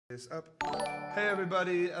This up. Hey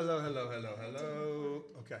everybody, hello, hello, hello, hello.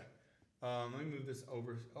 Okay, let me move this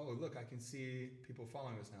over. Oh, look, I can see people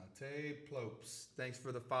following us now. Tay Plopes, thanks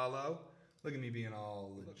for the follow. Look at me being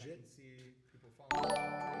all legit. Look, I can see people following.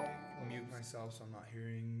 Okay, I'll mute myself so I'm not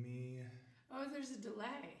hearing me. Oh, there's a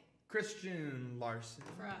delay. Christian Larson.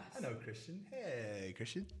 For us. Hello, Christian. Hey,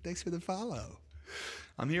 Christian, thanks for the follow.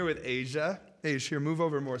 I'm here with Asia. Asia, here, move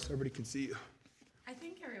over more so everybody can see you. I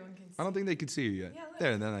think everyone can see. I don't think they can see you yet. Yeah, look.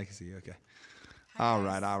 There, then I can see you. Okay. Hi, All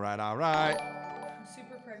guys. right, all right, all right. I'm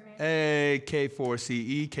super pregnant. Hey,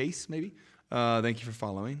 K4CE, Case, maybe. Thank you for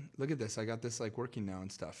following. Look at this. I got this like working now and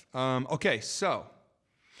stuff. Okay, so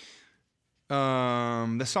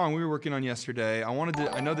the song we were working on yesterday,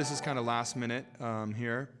 I know this is kind of last minute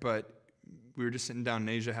here, but we were just sitting down in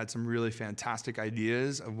Asia, had some really fantastic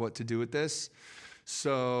ideas of what to do with this.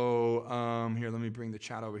 So here, let me bring the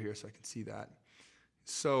chat over here so I can see that.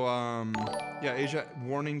 So, yeah, Asia,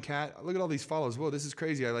 warning cat. Look at all these follows. Whoa, this is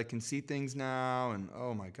crazy. I can see things now, and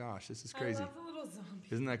oh my gosh, this is crazy. I love the little zombie.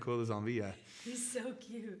 Isn't that cool, the zombie? Yeah. He's so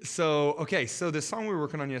cute. So, okay, so the song we were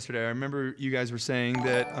working on yesterday, I remember you guys were saying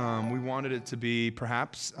that we wanted it to be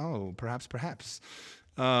perhaps, we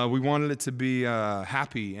wanted it to be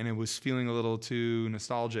happy, and it was feeling a little too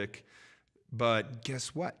nostalgic. But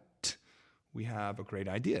guess what? We have a great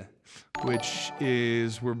idea, which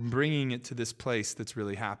is we're bringing it to this place that's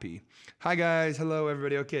really happy. Hi, guys. Hello,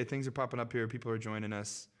 everybody. Okay, things are popping up here. People are joining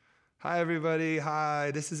us. Hi, everybody.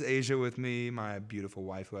 Hi. This is Asia with me, my beautiful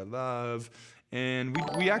wife who I love. And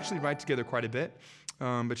we actually write together quite a bit,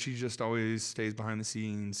 but she just always stays behind the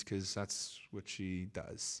scenes because that's what she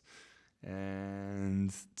does.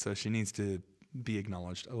 And so she needs to be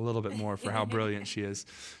acknowledged a little bit more for how brilliant she is.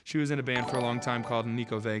 She was in a band for a long time called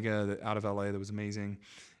Nico Vega out of LA that was amazing,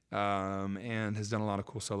 and has done a lot of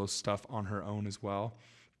cool solo stuff on her own as well.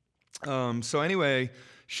 So anyway,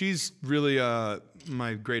 she's really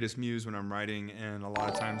my greatest muse when I'm writing, and a lot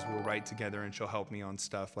of times we'll write together and she'll help me on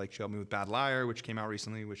stuff. Like she'll help me with Bad Liar, which came out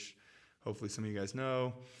recently, which hopefully some of you guys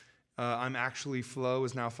know. I'm actually Flo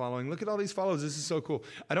is now following. Look at all these follows. This is so cool.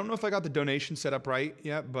 I don't know if I got the donation set up right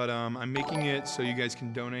yet, but I'm making it so you guys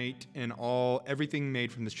can donate, and everything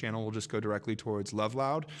made from this channel will just go directly towards Love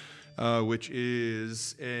Loud, which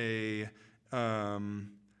is a Love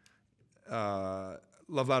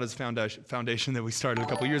Loud is a foundation that we started a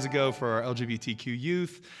couple years ago for our LGBTQ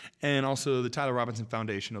youth, and also the Tyler Robinson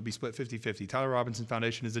Foundation. It'll be split 50-50. Tyler Robinson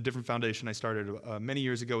Foundation is a different foundation I started many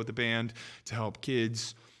years ago with the band to help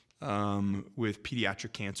kids with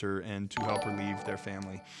pediatric cancer and to help relieve their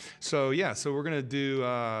family. So yeah, so we're gonna do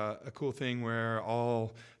a cool thing where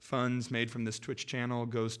all funds made from this Twitch channel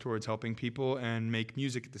goes towards helping people and make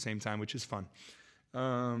music at the same time, which is fun.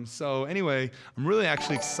 So anyway, I'm really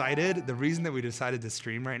actually excited. The reason that we decided to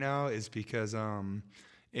stream right now is because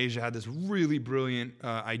Asia had this really brilliant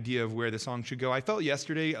idea of where the song should go. I felt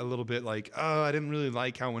yesterday a little bit like, oh, I didn't really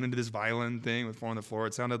like how it went into this violin thing with Four on the Floor.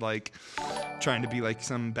 It sounded like trying to be like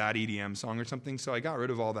some bad EDM song or something. So I got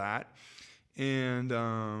rid of all that. And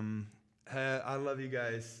I love you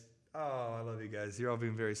guys. Oh, I love you guys. You're all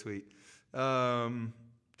being very sweet. Can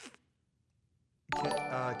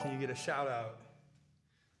you get a shout out?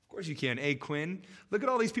 Of course you can. A Quinn. Look at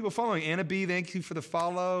all these people following. Anna B, thank you for the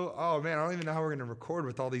follow. Oh man, I don't even know how we're gonna record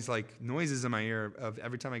with all these like noises in my ear of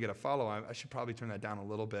every time I get a follow. I should probably turn that down a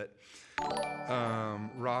little bit.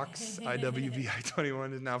 Rocks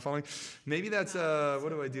IWVI21 is now following. Maybe that's what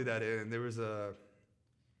do I do that in? There's a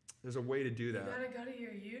way to do that. You gotta go to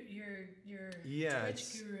your yeah,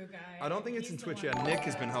 Twitch guru guy. I don't think it's in Twitch yet. Nick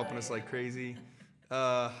has been helping us like crazy.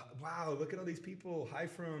 Wow, look at all these people. Hi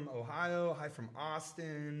from Ohio. Hi from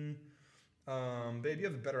Austin. Babe, you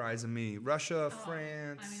have better eyes than me. Russia,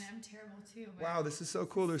 France. I mean, I'm terrible too. Wow, this is so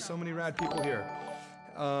cool. There's so many rad people here.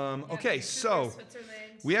 Yeah, okay, so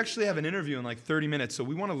we actually have an interview in like 30 minutes, so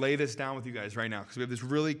we want to lay this down with you guys right now because we have this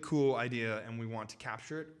really cool idea and we want to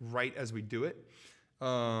capture it right as we do it. Hey,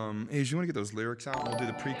 do you want to get those lyrics out? We'll do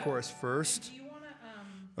the pre-chorus first.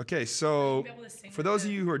 Okay, so for those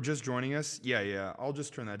of you who are just joining us, yeah, I'll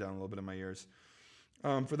just turn that down a little bit in my ears.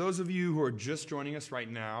 For those of you who are just joining us right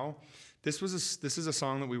now, this is a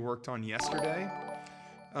song that we worked on yesterday,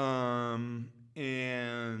 and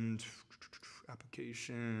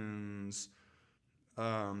applications.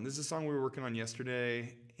 This is a song we were working on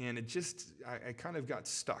yesterday, and I kind of got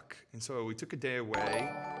stuck, and so we took a day away,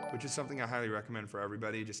 which is something I highly recommend for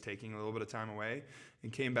everybody, just taking a little bit of time away,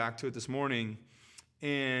 and came back to it this morning.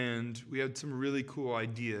 And we had some really cool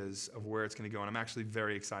ideas of where it's going to go, and I'm actually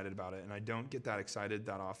very excited about it. And I don't get that excited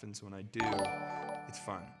that often, so when I do, it's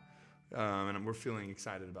fun. And we're feeling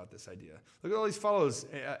excited about this idea. Look at all these follows.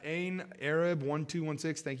 Ain Arab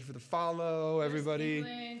 1216. Thank you for the follow, everybody.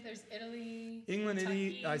 There's England. There's Italy. England, Kentucky.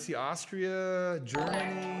 Italy. I see Austria,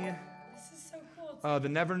 Germany. This is so cool. The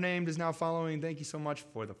Never Named is now following. Thank you so much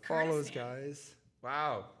for the follows, guys.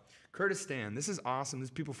 Wow. Kurdistan. This is awesome.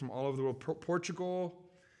 There's people from all over the world. Portugal.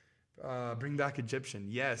 Bring back Egyptian.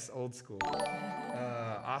 Yes, old school.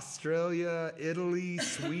 Australia, Italy,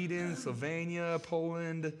 Sweden, Slovenia,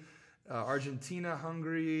 Poland, Argentina,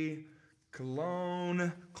 Hungary,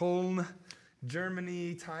 Cologne,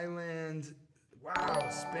 Germany, Thailand. Wow,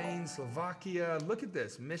 Spain, Slovakia. Look at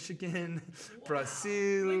this. Michigan,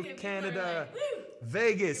 Brazil, Canada,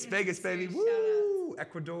 Vegas, baby. Woo!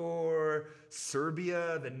 Ecuador,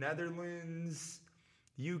 Serbia, the Netherlands,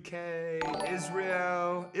 UK,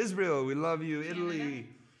 Israel, we love you. Italy.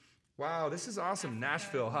 Wow, this is awesome.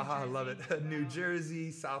 Nashville, haha, I love it. New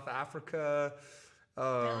Jersey, South Africa,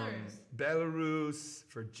 Belarus,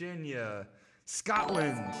 Virginia,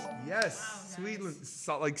 Scotland, yes, Wow, nice. Sweetland,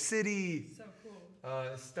 Salt Lake City, So cool.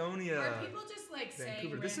 Estonia. Are people just like Vancouver.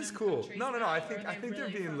 saying This is random cool. countries No. now, I or think are they they're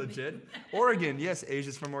really being from legit. Oregon, yes,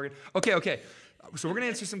 Asia's from Oregon. Okay. So we're gonna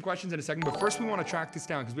answer some questions in a second, but first we want to track this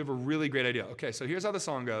down because we have a really great idea. Okay, so here's how the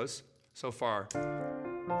song goes so far.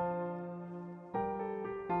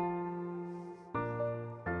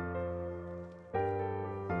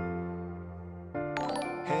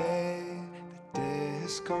 Hey, the day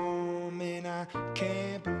has come and I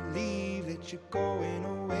can't believe that you're going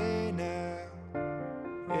away now.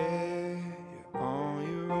 Yeah, you're on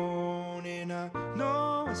your own and I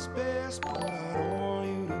know it's best, but I don't want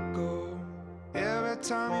you to go. Every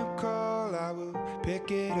time you call, I will pick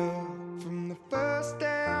it up. From the first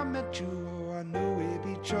day I met you, oh, I knew it'd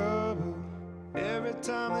be trouble. Every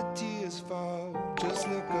time the tears fall, just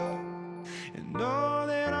look up and know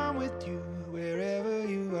that I'm with you wherever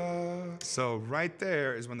you are. So right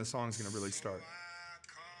there is when the song's gonna really start.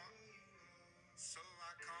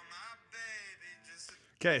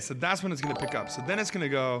 Okay, so that's when it's gonna pick up. So then it's gonna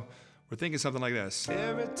go, we're thinking something like this.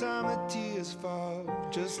 Every time the tears fall,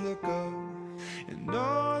 just look up and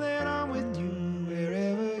know that I'm with you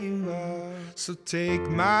wherever you are. So take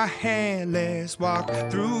my hand, let's walk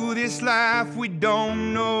through this life. We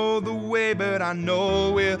don't know the way, but I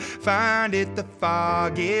know we'll find it. The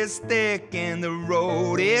fog is thick and the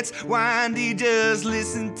road it's windy. Just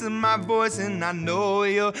listen to my voice and I know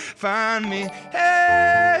you'll find me.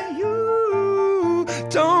 Hey, you,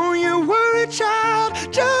 don't you worry, child,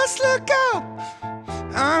 just look up.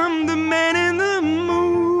 I'm the man in the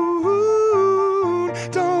moon.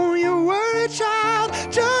 Don't you worry, child,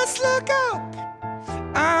 just look up.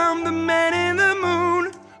 I'm the man in the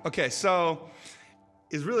moon. Okay, so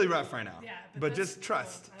it's really rough right now. Yeah, but that's just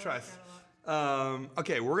trust. cool. I like that a lot.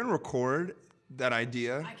 Okay, we're gonna record that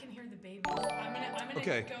idea. I can hear the babies. I'm gonna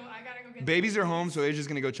Okay. go. I gotta go get. Babies are home, so Asia's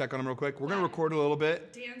gonna go check on them real quick. We're gonna record a little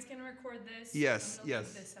bit. Dan's gonna record this. Yes, I'm gonna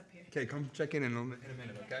yes. leave this up here. Okay, come check in a minute,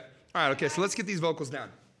 okay? All right, okay, so let's get these vocals down.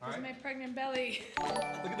 All Here's right. my pregnant belly.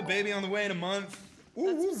 Look at the baby on the way in a month.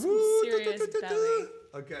 That's some serious belly.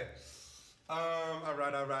 Okay. All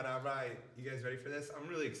right. You guys ready for this? I'm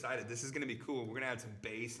really excited. This is gonna be cool. We're gonna add some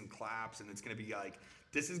bass and claps, and it's gonna be like,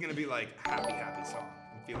 this is gonna be like happy song.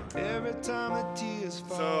 I'm feeling it. Every time the tears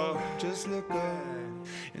fall, just look up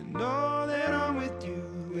and know that I'm with you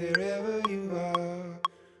wherever you are.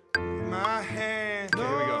 My hand, okay,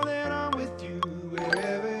 here we go. That I'm with you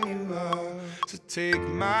wherever you are. So take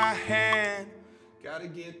my hand. Gotta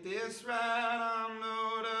get this right. I'm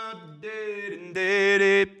not did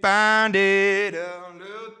it, find it.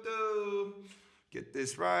 Get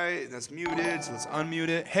this right. That's muted, so let's unmute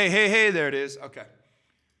it. Hey, there it is. Okay.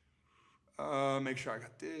 Make sure I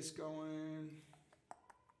got this going.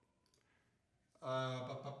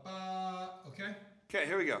 Okay,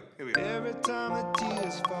 here we go. Every time the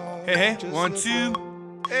tears fall. Hey, 1, 2.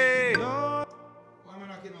 Hey. Why am I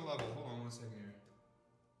not getting a level? Hold on 1 second here.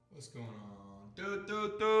 What's going on? Huh.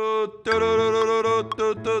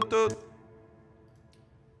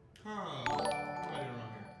 What am I doing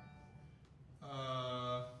wrong here?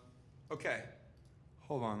 Okay.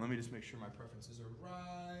 Hold on. Let me just make sure my preferences are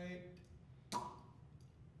right.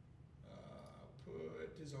 Output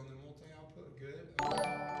is on the multi-output. Good.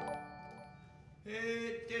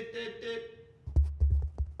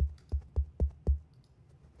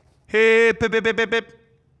 Okay. Hey,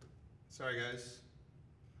 sorry, guys.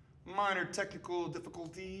 Minor technical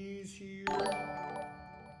difficulties here.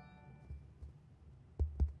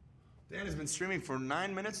 Dan has been streaming for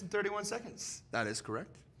 9 minutes and 31 seconds. That is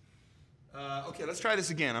correct. Okay, let's try this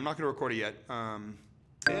again. I'm not going to record it yet. So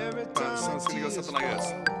it's going to go something like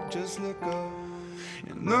this. Just look up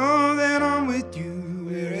And know that I'm with you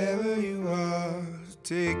wherever you are.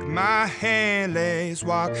 Take my hand, let's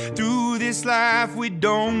walk through this life. We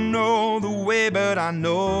don't know the way, but I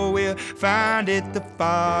know we'll find it. The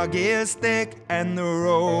fog is thick and the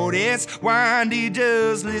road is windy.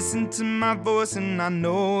 Just listen to my voice and I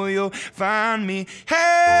know you'll find me.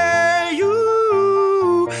 Hey,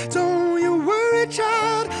 you, don't you worry,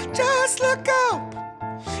 child, just look up.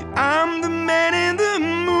 I'm the man in the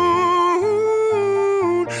moon.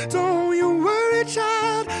 Don't you worry,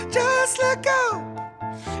 child, just look up.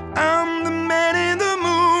 I'm the man in the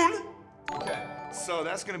moon. Okay, so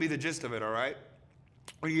that's gonna be the gist of it, all right?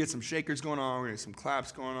 We're gonna get some shakers going on, we're gonna get some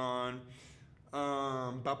claps going on.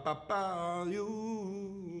 Ba ba ba,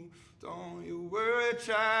 you, don't you worry,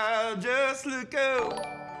 child, just look out.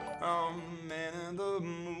 I'm the man in the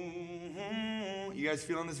moon. You guys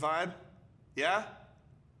feeling this vibe? Yeah?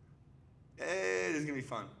 Hey, this is gonna be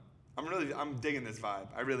fun. I'm digging this vibe.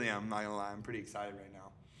 I really am, I'm not gonna lie, I'm pretty excited right now.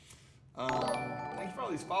 Thank you for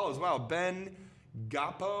all these follows. Wow, Ben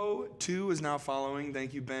Gapo2 is now following.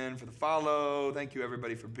 Thank you, Ben, for the follow. Thank you,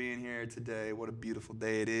 everybody, for being here today. What a beautiful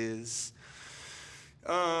day it is.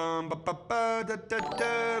 Let's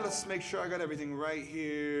make sure I got everything right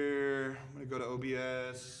here. I'm gonna go to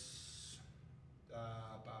OBS.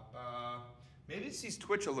 Maybe it's these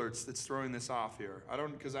Twitch alerts that's throwing this off here.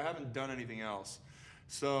 Because I haven't done anything else.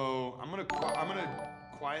 So I'm gonna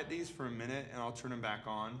quiet these for a minute and I'll turn them back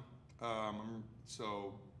on.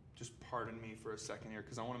 So just pardon me for a second here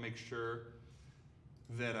because I want to make sure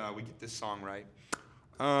that we get this song right.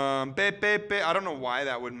 I don't know why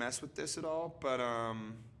that would mess with this at all, but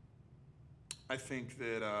I think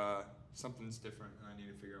that something's different and I need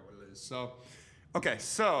to figure out what it is. So, okay,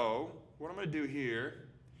 so what I'm going to do here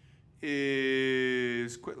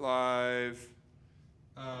is quit live,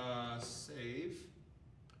 save.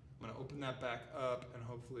 I'm going to open that back up and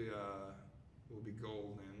hopefully we'll be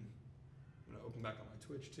golden. I'm gonna open back on my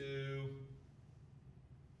Twitch too.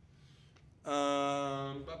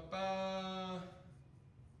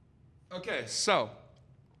 Okay, so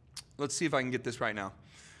let's see if I can get this right now.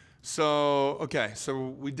 So, okay, so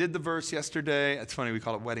we did the verse yesterday. It's funny, we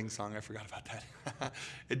call it wedding song. I forgot about that.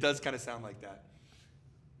 It does kind of sound like that.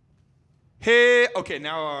 Hey, okay,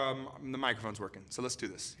 now the microphone's working. So let's do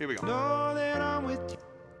this. Here we go. Know that I'm with you.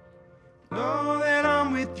 Know that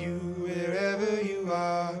I'm with you wherever you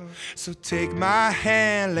are. So take my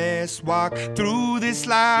hand, let's walk through this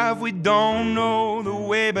life. We don't know the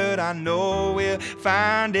way, but I know we'll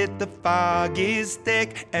find it. The fog is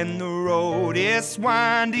thick and the road is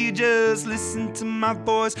windy. Just listen to my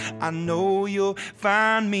voice, I know you'll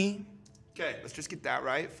find me. Okay, let's just get that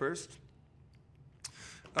right first.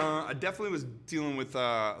 I definitely was dealing with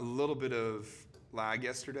a little bit of lag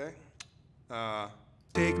yesterday.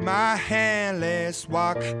 Take my hand, let's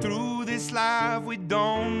walk through this life. We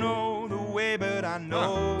don't know the way, but I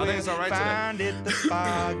know I think it's all right find today. It. The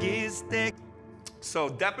fog is thick. So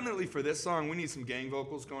definitely for this song, we need some gang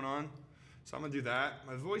vocals going on. So I'm gonna do that.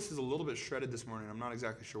 My voice is a little bit shredded this morning. I'm not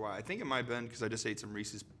exactly sure why. I think it might have been because I just ate some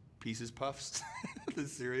Reese's Pieces Puffs, the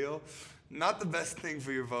cereal. Not the best thing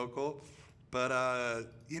for your vocal, but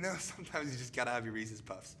you know, sometimes you just gotta have your Reese's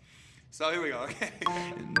Puffs. So here we go, okay.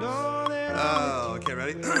 Oh, okay,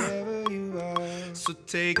 ready? So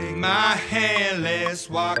take my hand, let's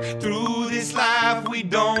walk through this life. We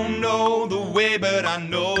don't know the way, but I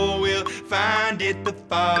know we'll find it. The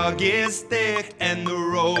fog is thick and the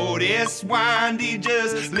road is windy.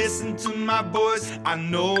 Just listen to my voice, I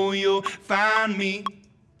know you'll find me.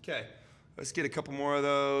 Okay, let's get a couple more of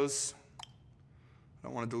those. I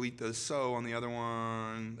don't want to delete the so on the other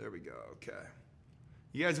one. There we go, okay.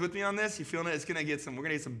 You guys with me on this? You feeling it? We're gonna get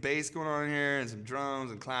some bass going on here and some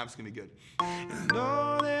drums and claps. It's gonna be good.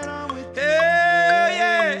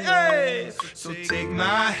 Hey, hey. So take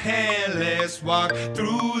my hand, let's walk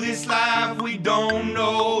through this life. We don't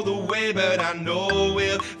know the way, but I know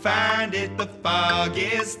we'll find it. The fog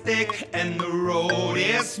is thick and the road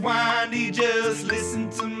is windy. Just listen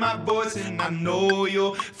to my voice and I know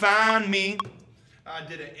you'll find me. I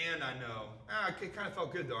did it and I know. It kind of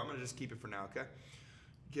felt good though. I'm gonna just keep it for now, okay?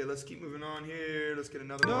 Okay, let's keep moving on here. Let's get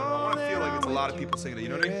another one. I want to feel like it's a lot of people singing it. You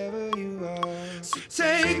know what I mean? So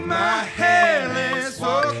take my hand, let's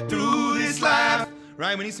walk through this life.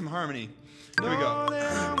 Right? We need some harmony. Here we go.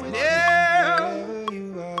 Yeah.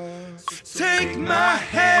 Take my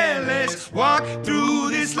hand, let's walk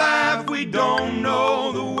through this life. We don't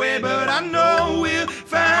know the way, but I know we'll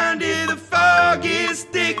find it. The fog is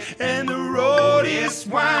thick and the road is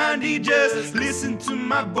windy. Just listen to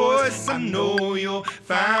my voice, I know you'll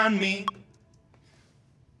find me.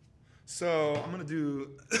 So I'm gonna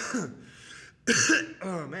do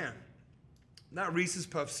Oh man, that Reese's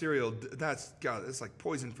Puff cereal. That's like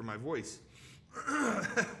poison for my voice.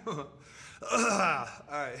 All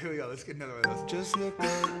right, here we go. Let's get another one of those. Just look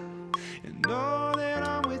up and know that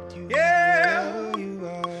I'm with you. Yeah. Wherever you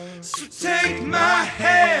are. So take my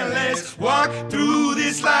hand, let's walk through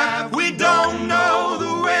this life. We don't know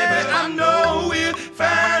the way, but I know we'll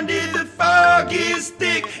find it. The fog is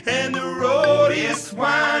thick and the road is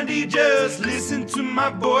windy. Just listen to my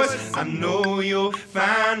voice. I know you'll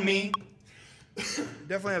find me.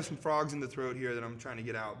 Definitely have some frogs in the throat here that I'm trying to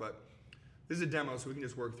get out, but this is a demo, so we can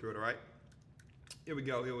just work through it, all right? Here we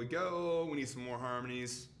go, here we go. We need some more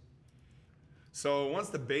harmonies. So once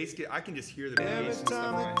the bass I can just hear the bass and stuff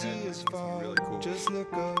in my head. It's gonna be really cool. Just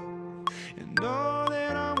look up and know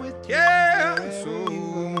that I'm with you. Yeah!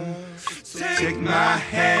 So take my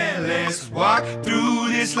hand, let's walk through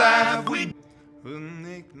this life.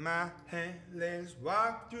 Take my hand, let's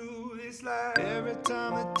walk through this life. Every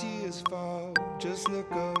time the tears fall, just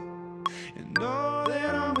look up and know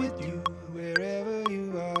that I'm with you wherever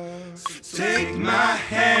you are. So take my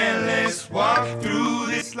hand, let's walk through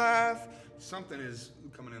this life. Something is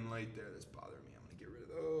coming in late there that's bothering me. I'm gonna get rid of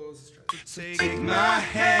those. Let's try to take my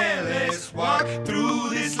hand, let's walk through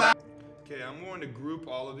this life. Okay, I'm going to group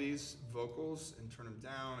all of these vocals and turn them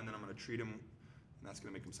down, and then I'm gonna treat them, and that's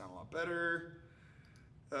gonna make them sound a lot better.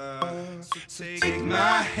 So take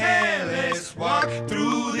my hand, let's walk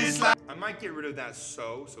through this life. I might get rid of that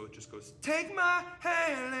so it just goes, take my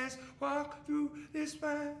hand, let's walk through this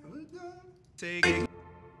life. Take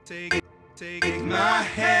my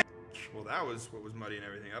hand. Well, that was what was muddying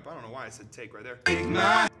everything up. I don't know why I said take right there. Take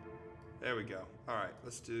my. There we go. All right,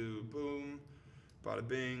 let's do boom, bada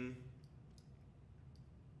bing.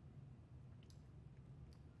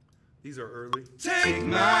 These are early. Take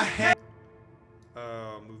my hand.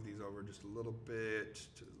 Move these over just a little bit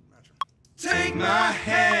to match them. Take my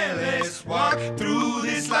hand, let's walk through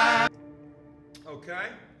this life. Okay.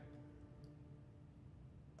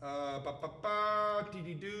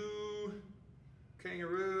 Dee-dee-doo.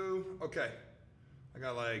 Kangaroo. Okay. I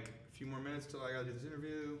got like a few more minutes till I gotta do this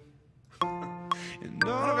interview. I don't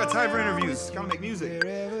got time for interviews. Gotta make music.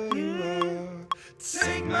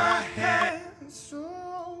 Take my hand,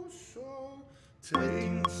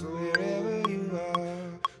 wherever you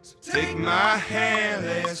are. So take my hand,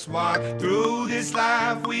 let's walk through this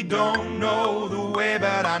life. We don't know the way,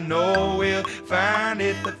 but I know we'll find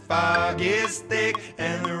it. The fog is thick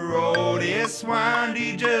and the road is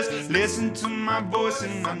windy. Just listen to my voice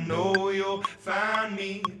and I know you'll find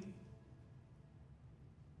me.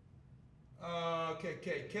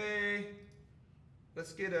 Okay.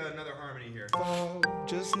 Let's get another harmony here.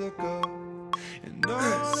 Just look up and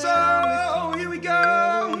know. So here we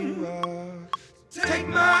go. Take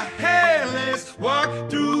my hand, let's walk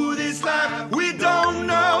through this life. We don't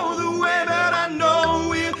know the way, but I know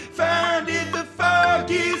we'll find it. The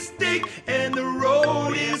fog is thick and the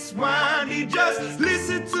road is windy. Just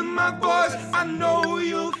listen to my voice. I know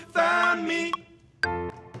you'll find me.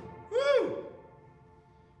 Woo!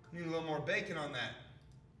 Need a little more bacon on that.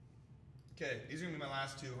 Okay, these are gonna be my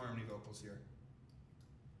last two harmony vocals here.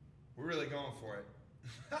 We're really going for it.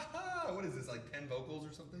 What is this, like 10 vocals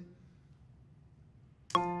or something?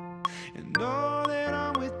 And know that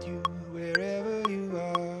I'm with you wherever you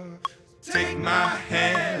are. Take my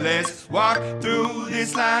hand, let's walk through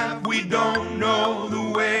this life. We don't know the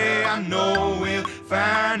way, I know we'll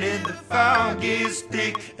find it. The fog is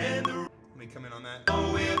thick and the... Let me come in on that.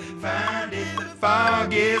 We'll find it. The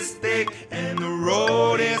fog is thick and the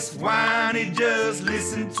road is windy. Just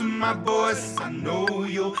listen to my voice, I know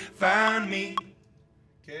you'll find me.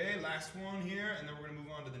 Okay, last one here, and then we're gonna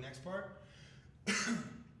move on to the next part.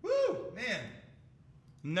 Woo, man.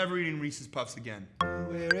 Never eating Reese's Puffs again.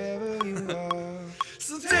 Wherever you are.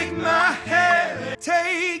 So take my hand,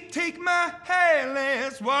 take my hand,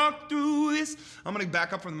 let's walk through this. I'm gonna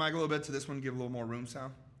back up from the mic a little bit to this one, give a little more room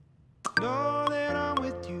sound. Know that I'm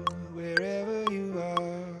with you wherever you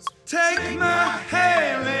are. So take my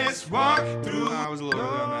hand, let's walk through. I was a little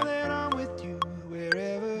early on that. Know that I'm with you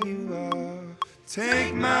wherever you are.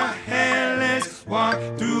 Take my hand, let's walk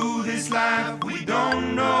through this life. We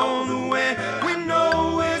don't know the way, we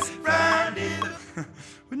know we'll find it.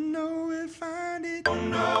 We know we'll find it. Don't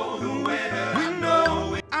know the way, we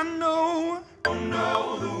know it. I know. Don't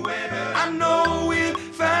know the way, I know we'll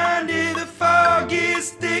find it. The fog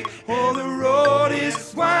is thick, or the road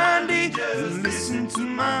is windy. Just listen to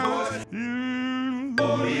my voice.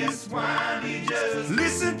 Road is windy. Just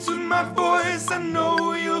listen to my voice. I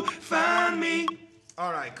know you'll find me.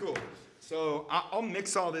 All right, cool. So I'll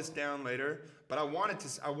mix all this down later, but I wanted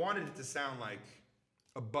it to sound like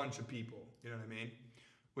a bunch of people. You know what I mean?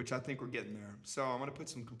 Which I think we're getting there. So I'm gonna put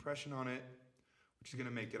some compression on it, which is gonna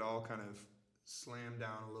make it all kind of slam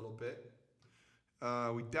down a little bit.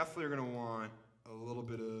 We definitely are gonna want a little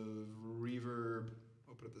bit of reverb.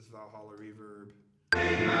 Open up this Valhalla reverb.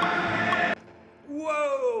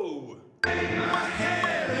 Whoa! Take my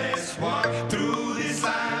hand, let's walk through this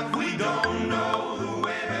life. We don't know the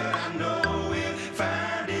way, but I know we'll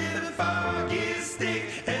find it. The fog is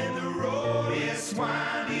thick and the road is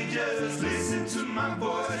windy. Just listen to my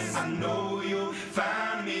voice. I know you'll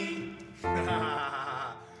find me.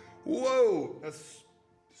 Whoa! That's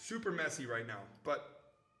super messy right now, but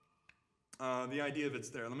the idea of it's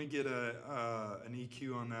there. Let me get an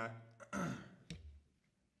EQ on that.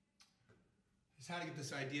 Just how to get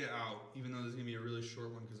this idea out, even though this is going to be a really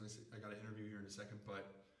short one because I got an interview here in a second, but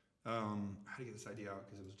how to get this idea out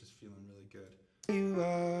because it was just feeling really good.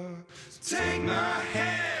 Take my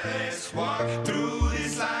hand, let's walk through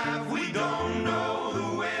this life. We don't know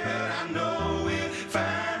the way, but I know we'll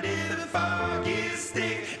find it. The fog is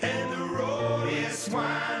thick and the road is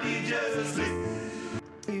windy. Just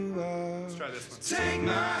let's try this one. Take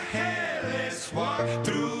my hand, let's walk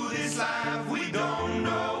through this life. We don't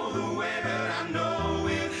know the way, but I know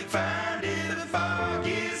we'll find it. The fog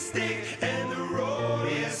is thick and the road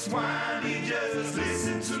is windy. Just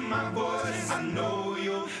listen to my voice. I know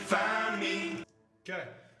you'll find me. Okay,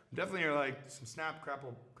 definitely are like some snap,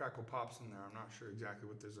 crackle, pops in there. I'm not sure exactly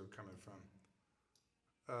what those are coming from.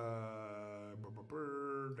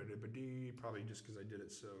 Probably just because I did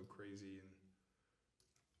it so crazy. And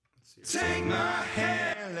let's see. Take my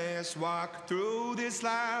hand, let's walk through this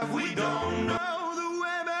life. We don't know the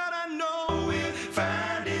way, but I know we'll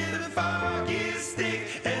find it. The fog is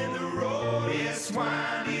thick and the road is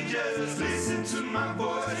windy. Just listen to my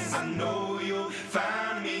voice. I know you'll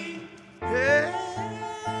find me. Hey,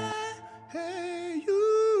 hey,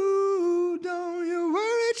 you, don't you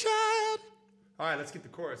worry, child. All right, let's get the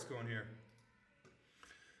chorus going here.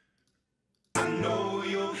 I know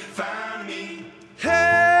you'll find me.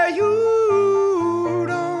 Hey, you,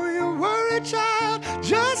 don't you worry, child.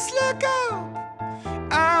 Just look up.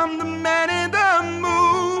 I'm the man in the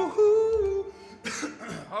mood.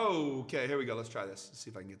 Okay, here we go. Let's try this. Let's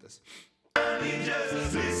see if I can get this.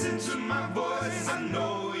 Just listen to my voice. I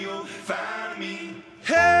know you'll find me.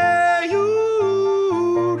 Hey,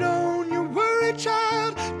 you, don't you worry,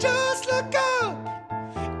 child. Just look up.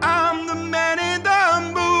 I'm the man in the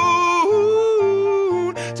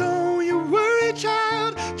mood. Don't you worry,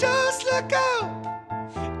 child. Just look up.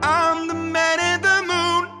 I'm the man in the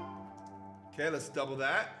mood. Okay, let's double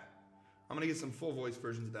that. I'm gonna get some full voice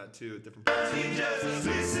versions of that too, at different points. Just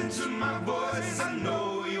listen to my voice. I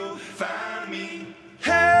know you'll find me.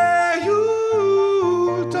 Hey,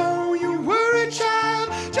 you, don't you worry, child.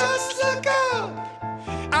 Just look up.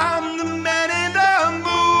 I'm the man in the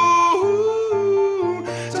mood.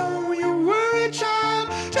 Don't you worry, child.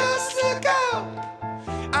 Just look up.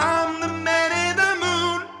 I'm the man in the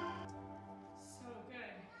mood. So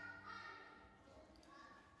good.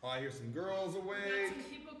 Oh, I hear some girls We got awake. some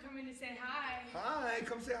people coming to say hi. Hi,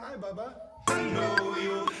 come say hi, Bubba. I know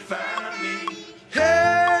you'll find me.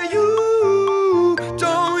 Hey, you,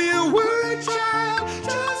 don't you worry, child.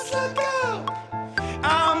 Just look up.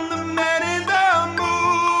 I'm the man in the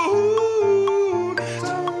mood.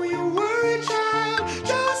 Don't you worry, child.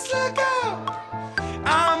 Just look up.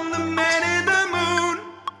 I'm the man in the mood.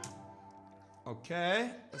 Okay,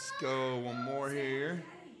 let's go one more here.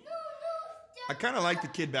 I kind of like the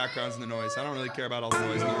kid backgrounds and the noise. I don't really care about all the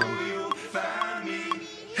noise in the room.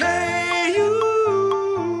 Hey,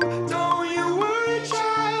 you, don't you worry,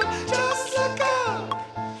 child. Just look up.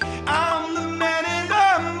 I'm the man in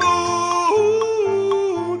the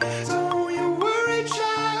mood. Don't you worry,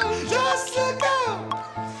 child. Just look up.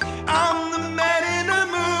 I'm the man in the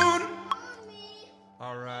mood.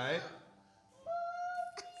 All right.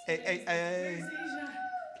 Hey, hey, hey. Where's Asia?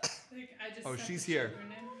 Like, I just Oh, sent she's the here.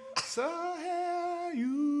 children in. So hey,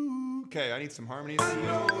 you. Okay, I need some harmonies. I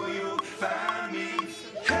know you'll find me.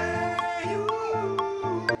 Hey, you.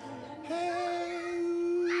 Hey,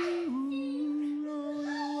 you. Don't you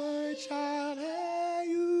worry, child. Hey,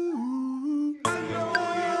 you. I know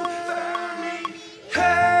you'll find me.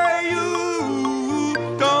 Hey, you.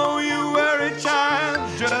 Don't you worry, child.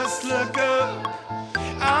 Just look up.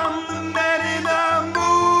 I'm the man in the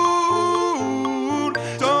mood.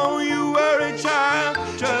 Don't you worry, child.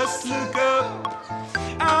 Just look up.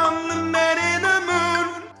 I'm the man in the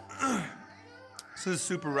mood. This is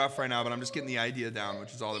super rough right now, but I'm just getting the idea down,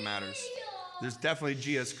 which is all that matters. There's definitely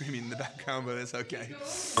Gia screaming in the background, but it's okay.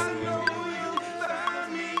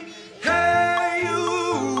 Hey,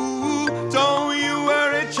 you, don't you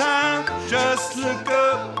worry, child. look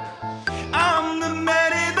up. I'm the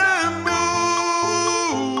man in the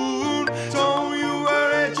moon. Don't you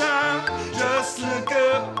worry, child, just look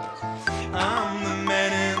up. I'm the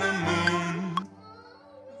man in the moon.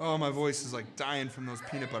 Oh, my voice is like dying from those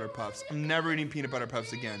peanut butter puffs. I'm never eating peanut butter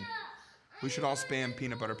puffs again. We should all spam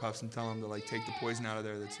peanut butter puffs and tell them to like take the poison out of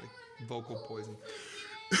there. That's like vocal poison.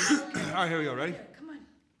 All right, here we go. Ready? Come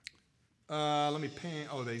on. Let me pan.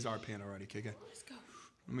 Oh, these are panned already. Okay, good. Let's go.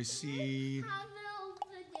 Let me see.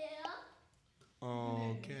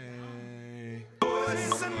 Okay.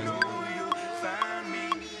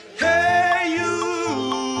 Hey,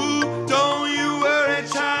 you. Don't you worry,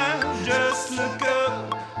 child. Just look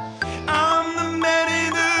up. I'm the man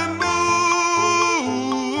in the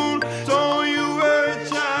moon. Don't you worry,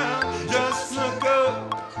 child. Just look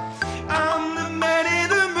up. I'm the man in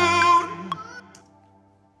the moon.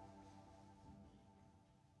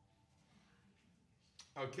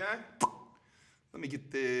 Okay. Let me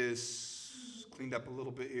get this cleaned up a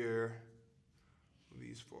little bit here. Move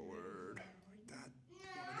these forward like that.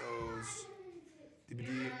 One of those.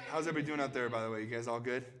 DVD. How's everybody doing out there, by the way? You guys all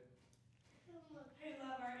good? Hey,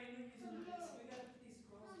 love, our interview's in a minute, so we gotta put these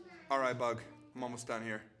girls in. All right, Bug. I'm almost done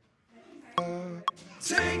here.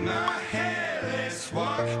 Take my hand, let's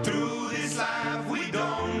walk through this life. We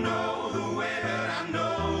don't know the way, but I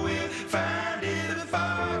know we'll find it. The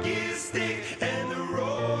fog is thick and the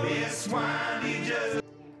road is windy. Just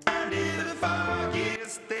find it. The fog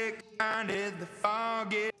is thick, find it. The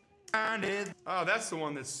fog is windy. Oh, that's the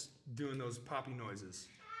one that's doing those poppy noises.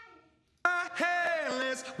 My hand,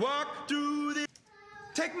 let's walk through this.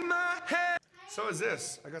 Take my hand. So is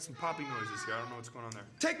this. I got some poppy noises here. I don't know what's going on there.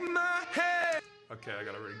 Take my hand. Okay, I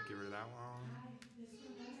gotta get rid of that one.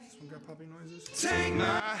 This one got poppy noises. Take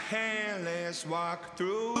my hand, let's walk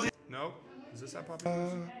through this. Nope. Is this that poppy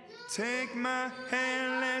noise? Take my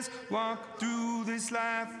hand, let's walk through this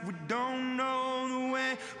life. We don't know the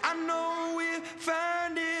way. I know we'll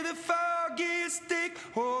find it. The fog is thick,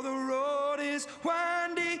 or the road is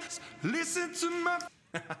windy. Listen to my.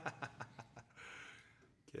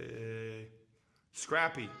 Okay.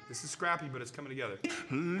 Scrappy. This is scrappy, but it's coming together.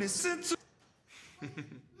 Listen to.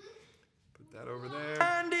 Put that over there.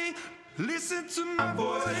 Andy, listen to my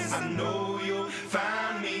voice. I know you'll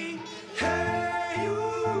find me. Hey, you.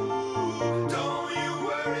 Don't you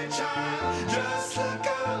worry, child. Just look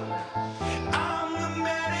up. I'm the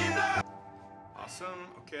man in the.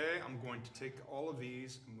 Awesome. Okay, I'm going to take all of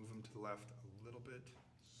these and move them to the left a little bit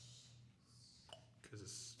because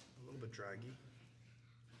it's a little bit draggy.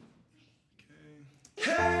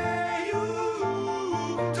 Hey, you,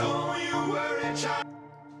 don't you worry, child. A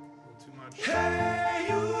little too much. Hey,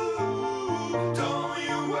 you, don't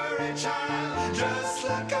you worry, child. Just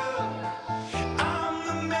look up. I'm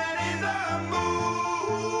the man in the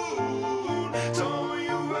moon. Don't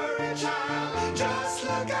you worry, child. Just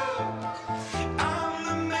look up. I'm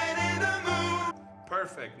the man in the moon.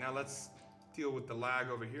 Perfect. Now let's deal with the lag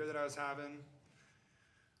over here that I was having.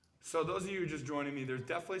 So those of you who are just joining me, there's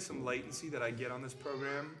definitely some latency that I get on this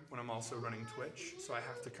program when I'm also running Twitch. So I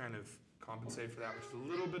have to kind of compensate for that, which is a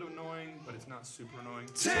little bit annoying, but it's not super annoying.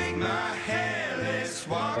 Take my hand, let's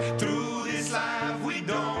walk through this life. We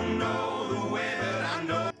don't know the way, but I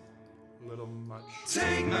know. A little much.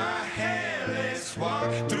 Take my hand, let's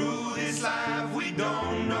walk through this life. We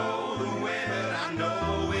don't know the way, but I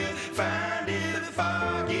know we'll find it. The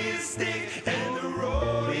fog is thick and the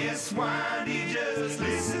road is windy. Just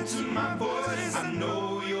listen to my voice. I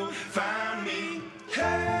know you'll find me.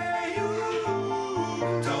 Hey, you.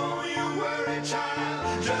 Don't you worry,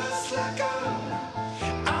 child. Just look up.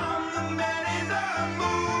 I'm the man in the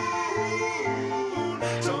moon.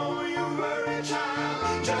 Don't you worry,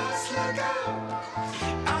 child. Just look up.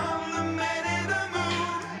 I'm the man in the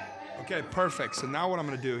moon. Okay, perfect. So now what I'm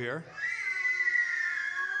going to do here.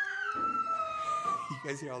 You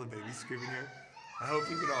guys hear all the babies screaming here? I hope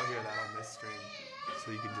you can all hear that on this stream,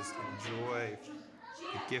 so you can just enjoy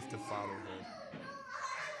the gift of fatherhood.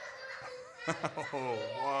 Oh,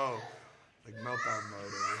 whoa. Like meltdown mode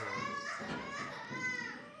over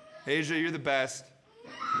here. Asia, you're the best.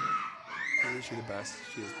 Is she the best?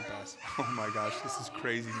 She is the best. Oh my gosh, this is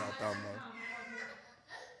crazy meltdown mode.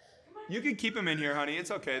 You can keep them in here, honey.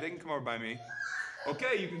 It's okay. They can come over by me.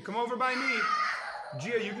 Okay, you can come over by me.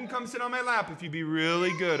 Gia, you can come sit on my lap if you be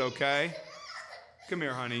really good, okay? Come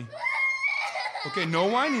here, honey. Okay, no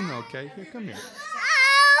whining though, okay? Here, come here.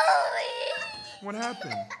 What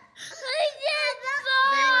happened?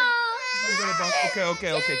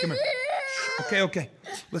 Okay, come here. Okay.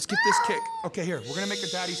 Let's get this kick. Okay, here, we're gonna make a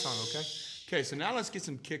daddy song, okay? Okay, so now let's get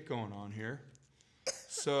some kick going on here.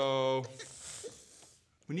 So,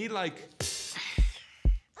 we need like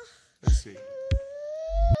see.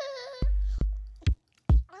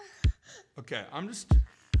 Okay, I'm just.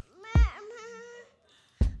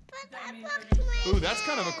 Ooh, that's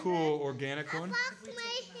kind of a cool organic one.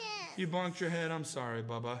 You bonked your head. I'm sorry,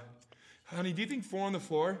 Bubba. Honey, do you think 4 on the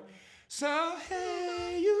floor? So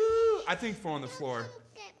hey you. I think 4 on the floor.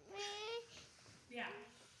 Yeah.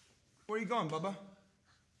 Where are you going, Bubba?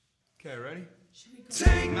 Okay, ready?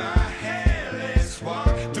 Take my hand, let's walk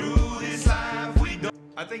through this life we don't.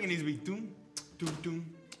 I think it needs to be doom, doom, doom.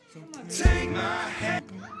 Take my hand.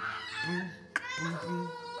 Boom, boom, boom.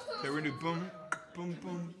 Okay, we're gonna do boom, boom,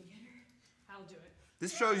 boom. I'll do it.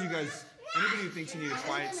 This shows you guys, anybody who thinks you need a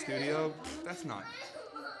quiet studio, that's not.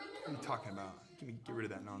 What are you talking about? Get rid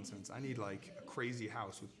of that nonsense. I need like a crazy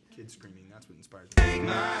house with kids screaming. That's what inspires me. Take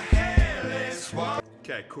my hand, let's walk.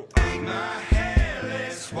 Okay, cool. Take my hand,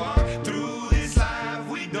 let's walk through this life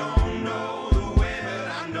we don't know the way, but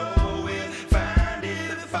I know we'll find it.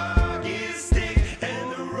 The fog is thick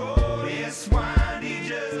and the road is windy.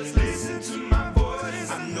 Just listen to my voice.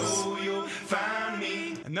 I know you'll find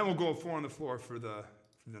me. And then we'll go 4 on the floor for the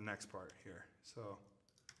next part here. So.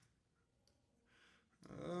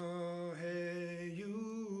 Oh, hey,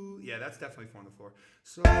 you. Yeah, that's definitely 4 on the floor.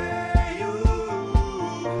 So, Hey, you,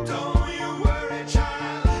 don't you worry,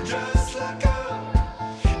 child. Just look up.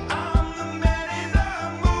 I'm the man in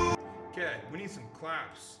the mood. okay, we need some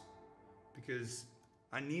claps because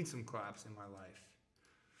I need some claps in my life.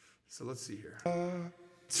 So let's see here.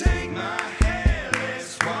 Take my hand,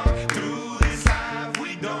 let's walk through this life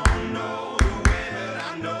we don't know the way, but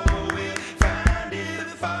I know we'll find it.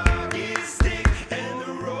 The fog is thick and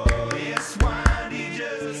the road is windy.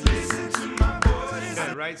 Just listen to my voice.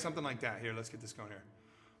 Okay, right? Something like that. Here, let's get this going here.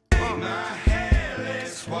 Take my hand,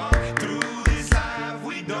 let's walk through this life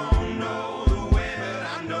we don't know the way, but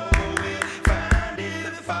I know we'll find it.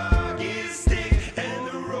 The fog is thick and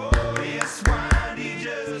the road is windy.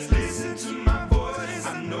 Just listen to my voice.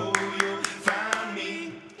 I know you'll find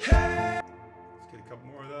me. Hey, Let's get a couple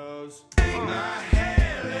more of those. take my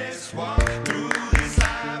hand, let's walk through this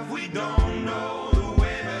life we don't know the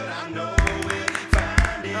way, but I know we'll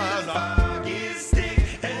find it. The fog is thick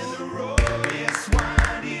and the road is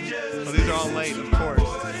windy. Just Oh, these are all late, of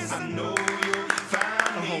course. I know you'll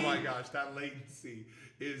find me. Oh my gosh, that latency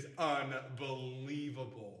is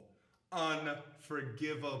unbelievable.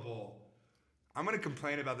 Unforgivable. I'm gonna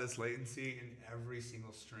complain about this latency in every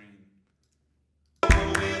single stream.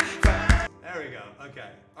 There we go. Okay.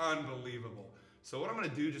 Unbelievable. So what I'm gonna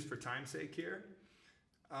do just for time's sake here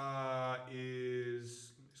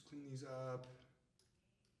is let me just clean these up.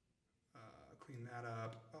 Clean that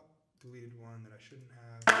up. Oh, deleted one that I shouldn't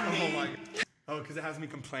have. Oh my god. Oh, because it has me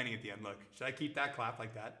complaining at the end. Look, should I keep that clap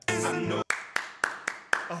like that?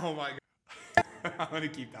 Oh my god. I'm gonna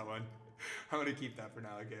keep that one. I'm gonna keep that for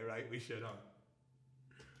now. Okay, right? We should, huh?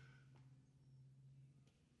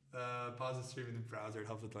 Pause the stream in the browser. It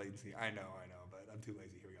helps with latency. I know, but I'm too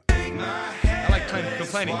lazy. Here we go. I like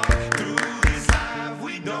complaining. Through this life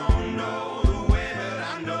we don't know the way, but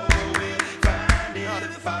I know we'll find it.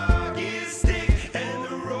 The fog is thick and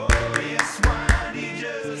the road is windy.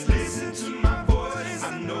 Just listen to my voice.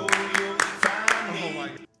 I know you'll find me. Oh my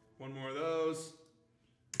god. One more of those.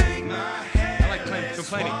 Take my hand. I like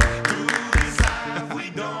complaining. Through this life we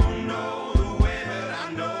don't know the way, but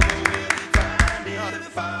I know we'll find it. The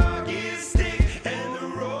fog is thick and the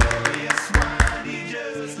road is windy.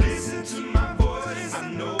 Just listen to my voice.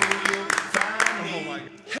 I know you'll find me. Oh my god.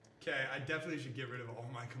 Okay, I definitely should get rid of all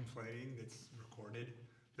my complaining that's recorded.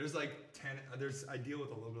 There's like 10, I deal with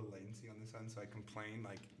a little bit of latency on this end, so I complain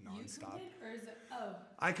like nonstop. Or is it? Oh.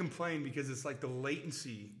 I complain because it's like the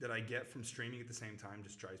latency that I get from streaming at the same time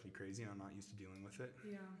just drives me crazy, and I'm not used to dealing with it.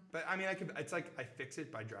 Yeah. But I mean, it's like I fix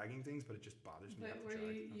it by dragging things, but it just bothers me. But to were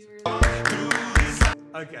drag. you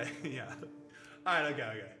were Okay, yeah. All right,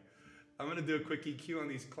 okay. I'm gonna do a quick EQ on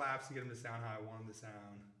these claps to get them to sound how I want them to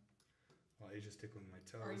sound. Well, he's just tickling my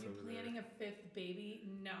toes Are you over planning there. a 5th baby?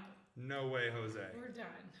 No. No way, Jose. We're done.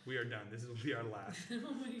 We are done. This will be our last.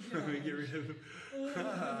 Oh my Let me god. get rid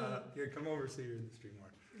of. Here, come over so you're in the stream more.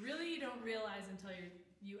 Really, you don't realize until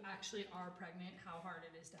you actually are pregnant how hard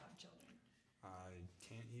it is to have children. I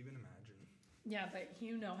can't even imagine. Yeah, but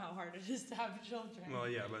you know how hard it is to have children. Well,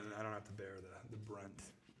 yeah, but I don't have to bear the brunt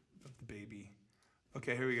of the baby.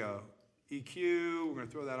 Okay, here we go. EQ, we're gonna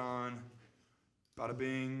throw that on. Bada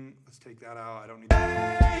bing, let's take that out. I don't need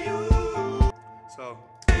that. So,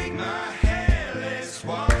 Take my hand, let's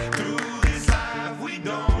walk through this life we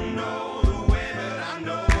don't know the way, but I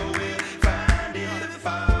know we'll find it. The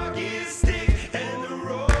fog is thick and the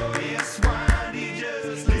road is windy.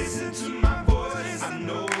 Just listen to my voice. I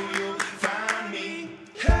know you'll find me.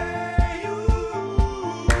 Hey,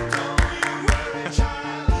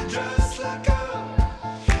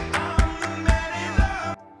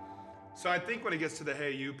 So I think when it gets to the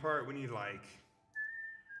hey you part, we need like.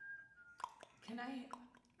 Can I?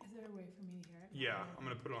 Is there a way for me to hear it? Yeah, I'm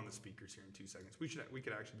gonna put it on the speakers here in 2 seconds. We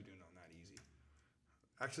could actually be doing it on that easy.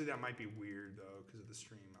 Actually, that might be weird though because of the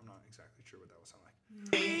stream. I'm not exactly sure what that will sound like.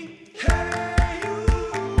 Hey, you,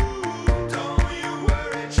 don't you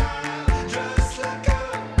worry, child, just look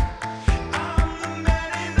up. I'm the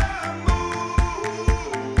man in the mood.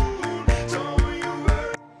 Don't you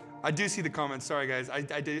worry. I do see the comments. Sorry guys, I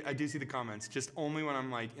do see the comments. Just only when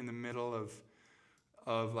I'm like in the middle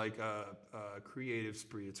of like a creative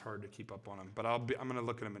spree, it's hard to keep up on them. But I'm gonna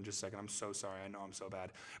look at them in just a second. I'm so sorry. I know I'm so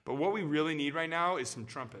bad. But what we really need right now is some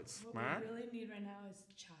trumpets. What we really need right now is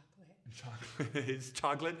chocolate. Chocolate. It's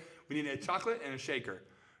chocolate. We need a chocolate and a shaker.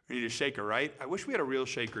 We need a shaker, right? I wish we had a real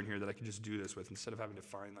shaker in here that I could just do this with instead of having to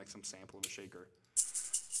find like some sample of a shaker.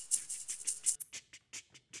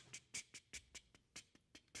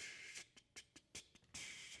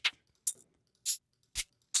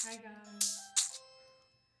 Hi guys.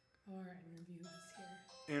 Our interview is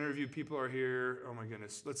here. Interview people are here. Oh my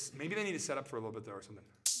goodness. Maybe they need to set up for a little bit though or something.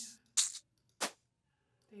 Yeah.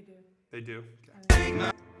 They do. They do?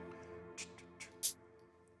 Okay.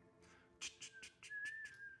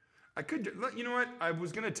 I could, you know what? I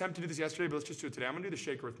was going to attempt to do this yesterday, but let's just do it today. I'm going to do the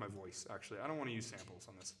shaker with my voice, actually. I don't want to use samples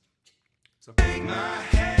on this. So. Take my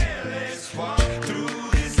hand, let's walk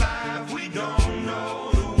through this life. We don't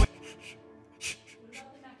know the way.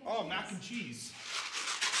 Oh, mac and cheese.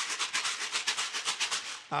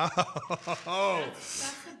 That's the best Oh,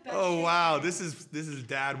 shaker. wow. This is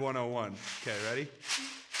Dad 101. Okay, ready?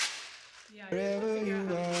 Yeah, wherever you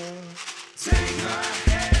are. Take my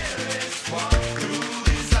hand, let's walk through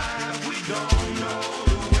this life. We don't know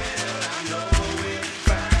the way, but I know we're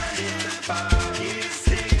finding the pocket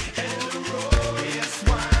stick and the road is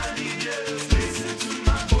winding. Just listen to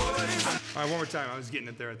my voice. All right, one more time. I was getting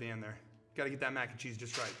it there at the end there. Got to get that mac and cheese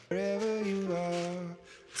just right. Wherever you are.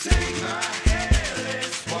 Take my hand,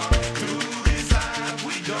 let's walk through this life.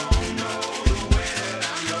 We don't know the way, but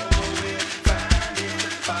I know we're finding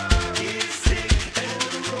the pocket stick and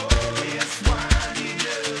the road is winding.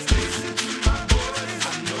 Just listen to my voice. I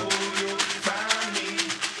know you'll find me.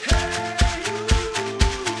 Hey, you,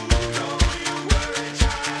 don't you worry,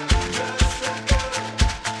 child, just look up.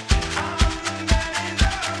 I'm the man in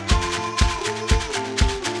the mood.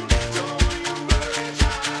 Don't you worry,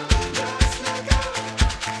 child, just look up.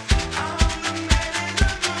 I'm the man in the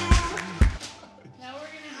mood. Now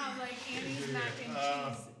we're gonna have like Annie's mac and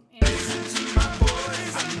cheese. Listen to my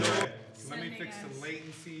voice. I know. Let me fix the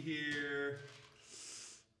latency here.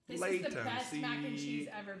 This is the best mac and cheese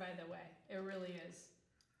ever, by the way. It really is.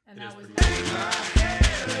 And It that is was pretty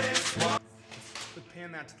Let's pan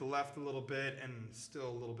that to the left a little bit and still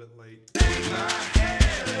a little bit late.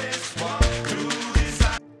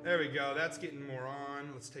 There we go. That's getting more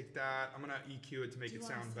on. Let's take that. I'm going to EQ it to make it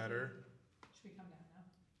sound better. Should we come down now?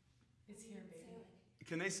 It's here, baby.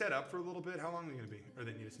 Can they set up for a little bit? How long are they going to be? Or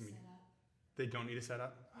they need to see me? They don't need to set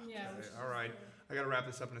up? Yeah. Okay, all right. I got to wrap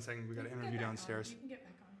this up in a second. We got an interview downstairs. You can get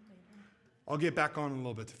back on later. I'll get back on in a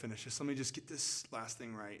little bit to finish this. Let me just get this last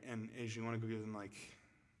thing right. And Asia, you want to go give them like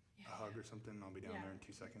a hug or something? I'll be down there in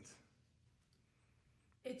 2 seconds.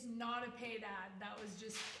 It's not a paid ad. That was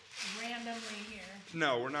just randomly here.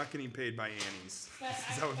 No, we're not getting paid by Annie's. But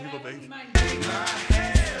Is that what people I think? wouldn't mind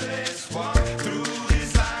Let's walk through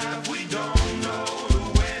this life. We don't know the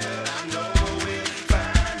way, but I know we're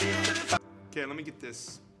finding the Okay, let me get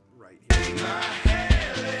this right here.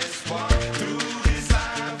 Let's walk through this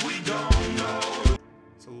life. We don't know.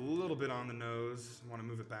 It's a little bit on the nose. I want to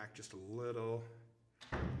move it back just a little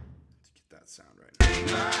to get that sound right.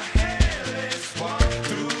 Let's walk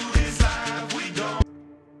through this life. We don't.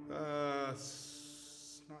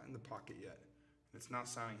 It's not in the pocket yet. It's not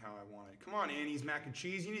sounding how I want it. Come on, Annie's mac and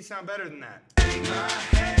cheese. You need to sound better than that.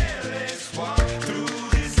 Let's walk through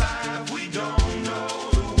this life. We don't know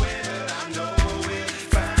the way, but I know we're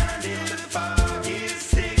finding the pocket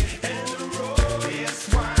stick and the road is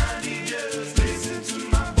winding. Just listen to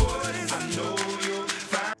my voice. I know you'll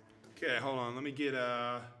find. Okay, hold on. Let me get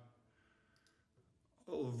a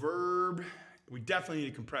little verb. We definitely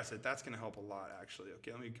need to compress it. That's going to help a lot, actually.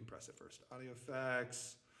 Okay, let me compress it first. Audio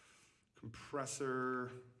effects,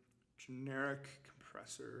 compressor, generic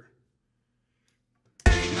compressor.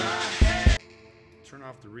 Turn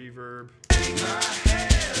off the reverb.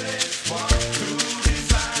 Let's walk through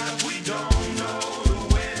this life. We don't know the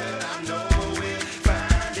way, but I know we're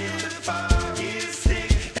finding the pocket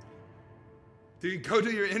stick. Dude, go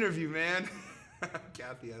do your interview, man.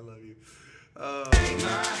 Kathy, I love you.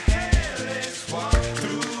 Let's walk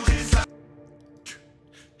through this life.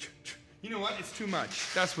 You know what? It's too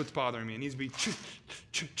much. That's what's bothering me. It needs to be ch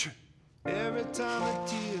ch ch. Every time the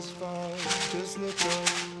tears fall, just let go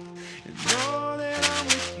and know that I'm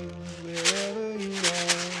with you wherever you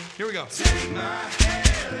are. Here we go. Take my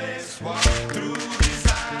hand, let's walk through this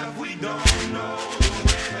life. We don't know the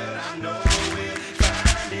way, but I know we'll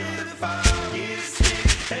find it. The fog is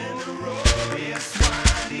thick and the road is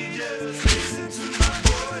windy. Just listen to my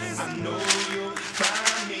voice. I know you'll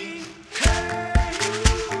find me. Hey,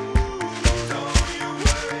 don't you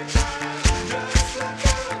worry, child. Just let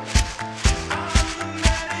go. I'm the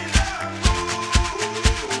man in love mood.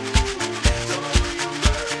 Don't you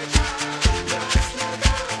worry, child. Just let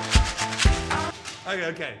go.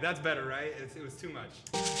 Okay, that's better, right? It was too much.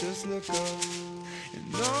 Just let go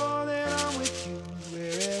and know that I'm with you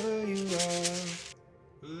wherever you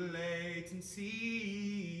are.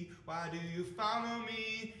 Latency, why do you follow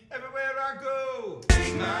me everywhere I go?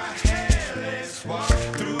 Take my hand, let's walk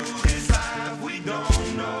through this life. We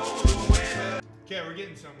don't know the way. Okay, we're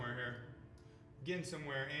getting somewhere here. Getting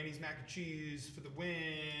somewhere. Annie's mac and cheese for the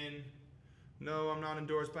win. No, I'm not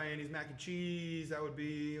endorsed by Annie's mac and cheese. That would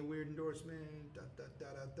be a weird endorsement. Da, da, da,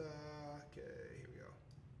 da, da. Okay, here we go.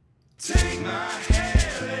 Take my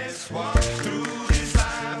hand, let's walk through this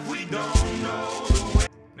life. We don't know the way.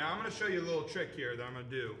 Now I'm going to show you a little trick here that I'm going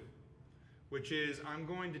to do, which is I'm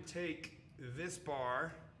going to take this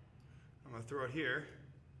bar, I'm going to throw it here.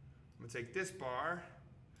 I'm going to take this bar,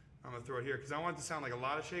 I'm going to throw it here because I want it to sound like a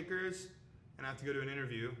lot of shakers and I have to go to an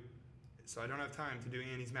interview. So I don't have time to do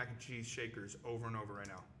Annie's mac and cheese shakers over and over right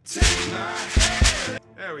now. Take my hand.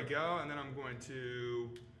 There we go. And then I'm going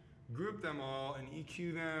to group them all and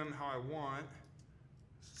EQ them how I want.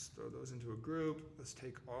 Let's throw those into a group. Let's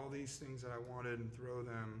take all these things that I wanted and throw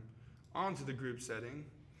them onto the group setting.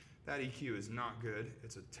 That EQ is not good.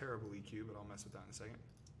 It's a terrible EQ, but I'll mess with that in a second.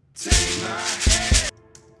 Take my hand.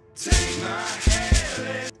 Take my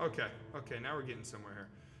hand. Okay, now we're getting somewhere here.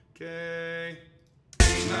 Okay.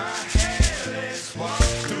 Take my hand, let's walk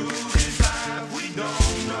through this life. We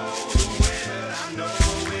don't know the way, but I know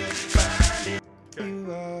we'll find it. Okay.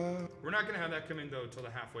 We're not going to have that come in, though, till the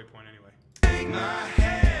halfway point anyway. Take my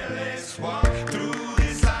hand, let's walk through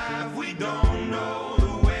this life. We don't know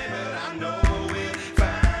the way, but I know we'll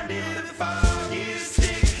find it. The fog is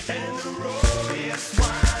thick and the road is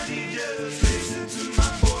windy. Just listen to my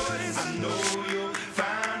voice. I know you'll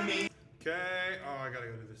find me. Okay. Oh, I got to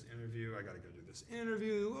go to this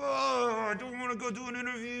interview. Oh, I don't want to go do an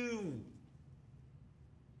interview.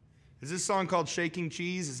 Is this song called Shaking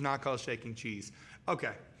Cheese? It's not called Shaking Cheese.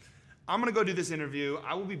 Okay. I'm going to go do this interview.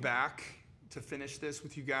 I will be back to finish this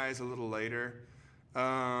with you guys a little later.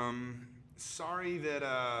 Sorry that,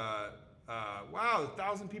 wow,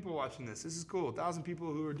 1,000 people watching this. This is cool. 1,000 people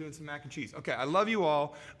who are doing some mac and cheese. Okay, I love you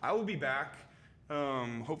all. I will be back,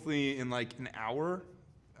 hopefully in like an hour.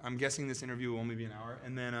 I'm guessing this interview will only be an hour.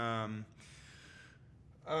 And then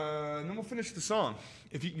we'll finish the song.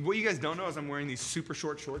 What you guys don't know is I'm wearing these super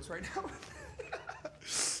short shorts right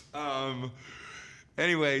now.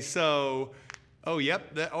 Anyway, so, oh,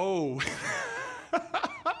 yep, wow.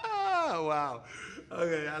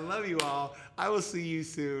 Okay, I love you all. I will see you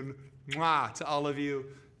soon. Mwah, to all of you.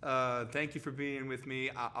 Thank you for being with me.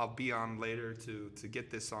 I'll be on later to get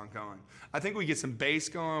this song going. I think we get some bass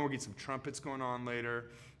going. We'll get some trumpets going on later.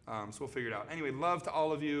 So we'll figure it out. Anyway, love to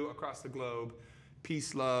all of you across the globe.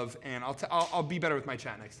 Peace, love, and I'll be better with my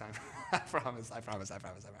chat next time. I promise.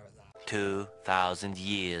 2,000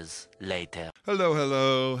 years later.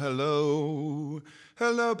 Hello,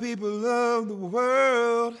 people of the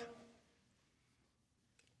world.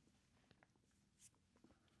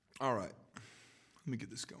 All right, let me get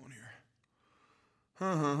this going here.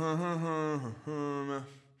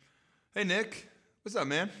 Hey, Nick, what's up,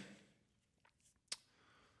 man?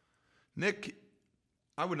 Nick,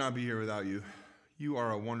 I would not be here without you. You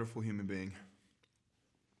are a wonderful human being.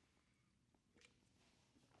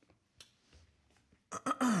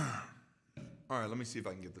 All right, let me see if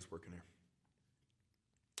I can get this working here.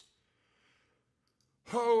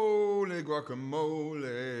 Holy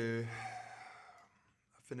guacamole. I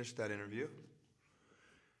finished that interview.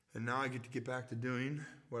 And now I get to get back to doing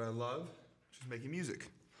what I love, which is making music.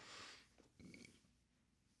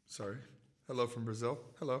 Sorry. Hello from Brazil.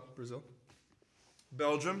 Hello, Brazil.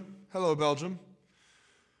 Belgium. Hello, Belgium.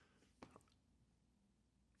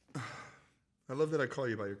 I love that I call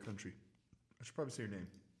you by your country. I should probably say your name.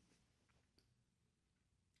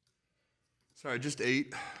 Sorry, I just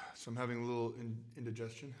ate, so I'm having a little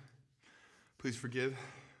indigestion. Please forgive.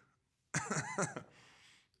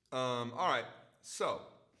 All right, so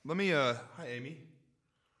let me, hi Amy.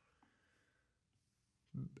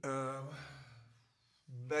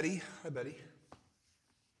 Betty. Hi, Betty.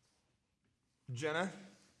 Jenna.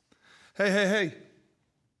 Hey.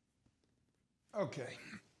 Okay.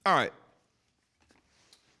 All right.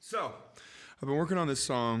 So, I've been working on this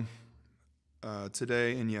song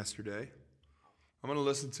today and yesterday. I'm going to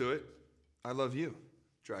listen to it. I love you,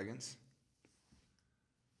 Dragons.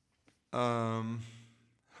 Hi,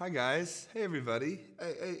 guys. Hey, everybody.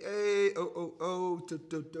 Hey.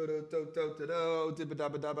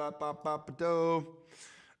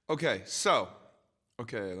 Okay, so.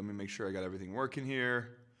 Okay, let me make sure I got everything working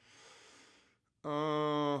here.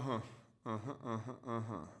 All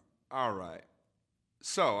right.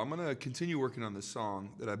 So, I'm going to continue working on this song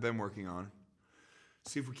that I've been working on.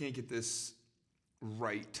 See if we can't get this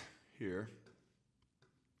right here.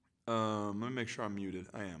 Let me make sure I'm muted.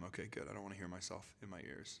 I am. Okay, good. I don't want to hear myself in my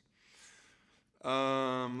ears.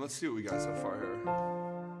 Let's see what we got so far here.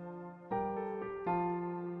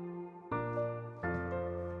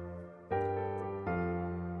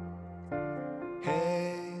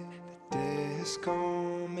 Hey, the day is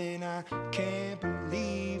coming. I can't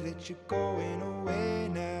believe that you're going away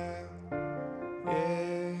now.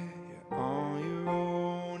 Yeah, you're on your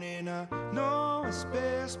own, and I know it's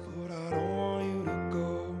best, but I don't want you to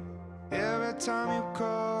go. Every time you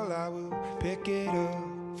call, I will pick it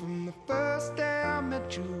up. From the first day I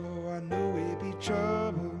met you, oh, I knew it'd be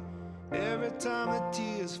trouble. Every time the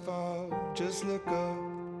tears fall, just look up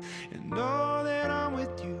and know that I'm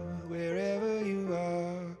with you wherever you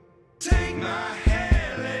are. Take my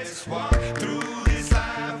hand, let's walk through this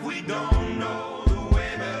life. We don't know the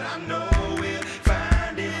way, but I know we'll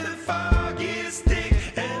find it. The fog is thick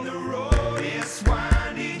and the road is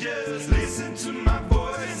windy. Just listen to my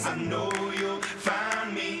voice, I know you'll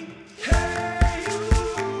find me. Hey, you,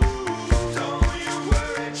 don't you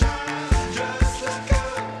worry, child, just look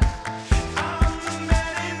up. I'm the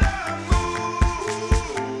man in the moon.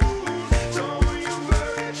 Don't you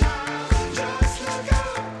worry, child, just look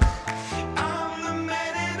up. I'm the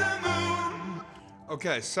man in the moon.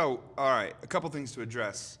 Okay, so, all right, a couple things to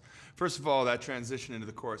address. First of all, that transition into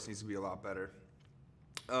the chorus needs to be a lot better.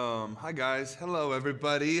 Hi guys. Hello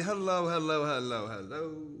everybody. Hello.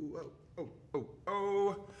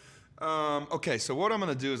 Okay, so what I'm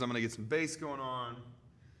gonna do is I'm gonna get some bass going on.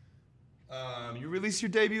 You released your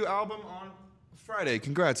debut album on Friday.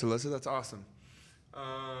 Congrats, Alyssa. That's awesome.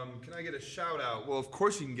 Can I get a shout out? Well, of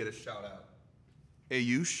course you can get a shout out.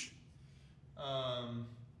 Ayush.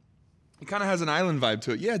 It kind of has an island vibe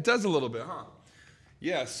to it. Yeah, it does a little bit, huh?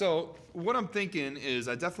 Yeah, so what I'm thinking is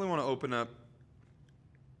I definitely want to open up.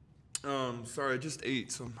 Sorry, I just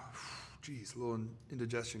ate, so geez, a little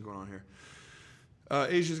indigestion going on here.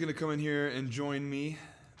 Asia's going to come in here and join me.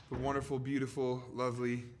 The wonderful, beautiful,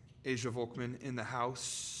 lovely Asia Volkman in the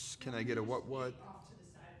house. Can I get a what?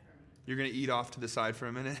 You're going to eat off to the side for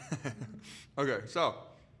a minute? Okay, so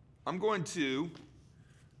I'm going to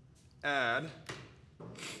add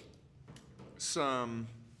some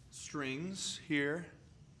strings here.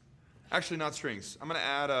 Actually, not strings. I'm going to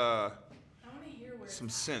add some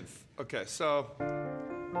synth. Okay, so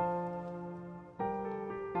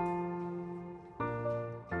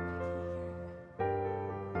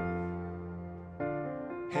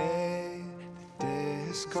hey, the day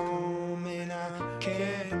is coming. I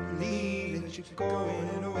can't believe that you're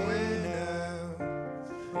going away now.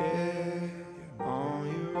 Yeah, you're on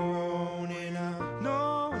your own, and I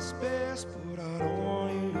know it's best, but I don't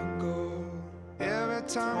want you to go. Every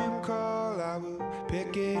time you call, I will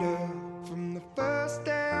pick it up. From the first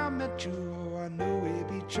day I met you, oh, I knew it'd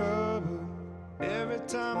be trouble. Every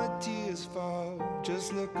time the tears fall,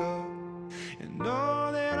 just look up and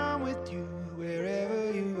know that I'm with you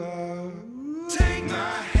wherever you are. Take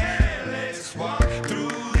my hand, let's walk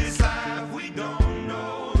through this life. We don't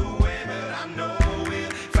know the way, but I know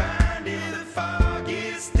we'll find it. The fog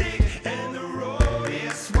is thick and the road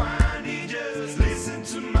is windy. Just listen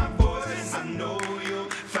to my voice, I know you'll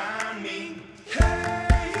find me. Hey.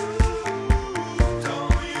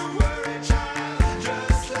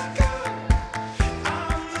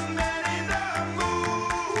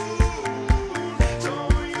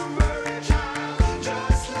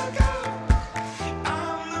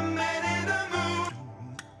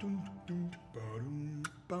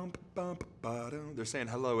 They're saying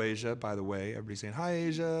hello, Asia, by the way. Everybody's saying hi,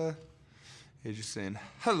 Asia. Asia's saying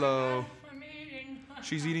hello. I'm eating.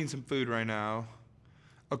 She's eating some food right now.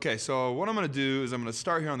 Okay, so what I'm gonna do is I'm gonna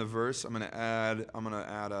start here on the verse. I'm gonna add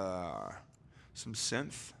some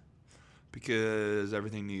synth because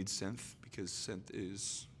everything needs synth because synth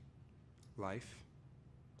is life.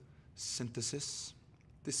 Synthesis.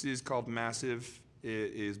 This is called Massive.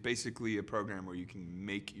 It is basically a program where you can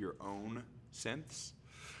make your own synths.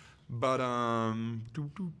 But I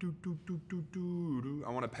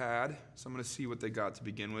want a pad, so I'm gonna see what they got to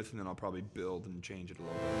begin with, and then I'll probably build and change it a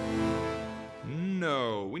little bit.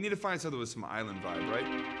 No, we need to find something with some island vibe, right?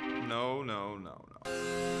 No.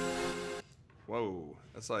 Whoa,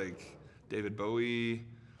 that's like David Bowie.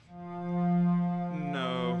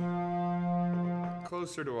 No.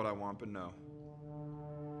 Closer to what I want, but no.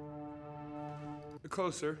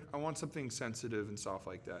 Closer. I want something sensitive and soft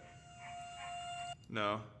like that.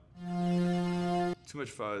 No. Too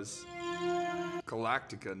much fuzz.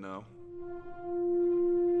 Galactica, no.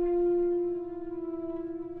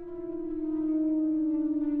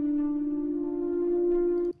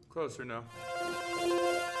 Closer, no.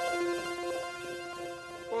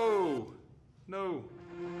 Whoa! No.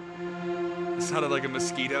 It sounded like a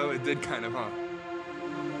mosquito. It did kind of, huh?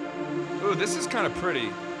 Ooh, this is kind of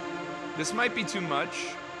pretty. This might be too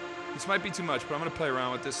much. This might be too much, but I'm gonna play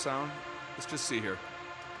around with this sound. Let's just see here.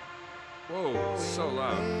 Whoa, it's so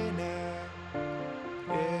loud.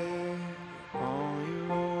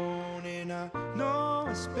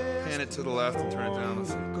 Pan it to the left and turn it down.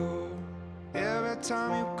 Let's see. Every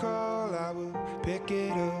time you call, I will pick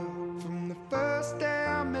it up. From the first day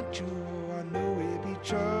I met you, I knew it'd be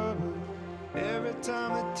trouble. Every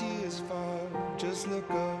time the tears fall, just look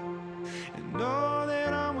up and know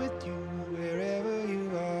that I'm with you wherever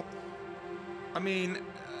you are. I mean,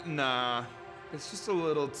 nah. It's just a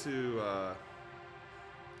little too,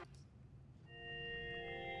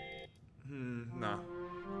 nah.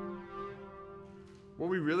 What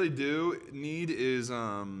we really need is,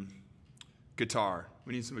 guitar.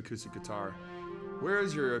 We need some acoustic guitar. Where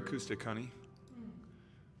is your acoustic, honey?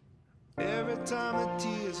 Every time the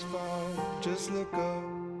tears fall, just look up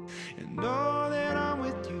and know that I'm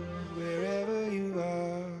with you wherever you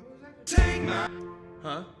are. Take my...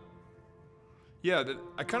 Huh? Yeah,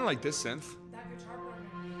 I kind of like this synth. That guitar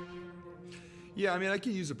program. Yeah, I mean, I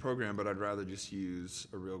could use a program, but I'd rather just use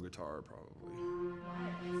a real guitar, probably.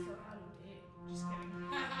 Why? It's so out of date. Just kidding.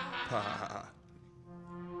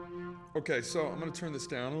 Okay, so I'm gonna turn this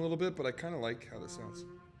down a little bit, but I kind of like how this sounds.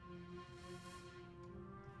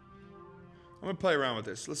 I'm gonna play around with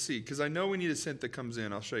this. Let's see, because I know we need a synth that comes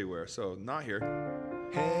in. I'll show you where. So, not here.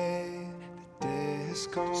 Hey, the day is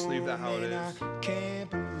cold. Just leave that how it is. I can't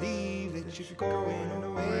believe that you're going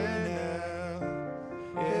away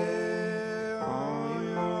now. Yeah, on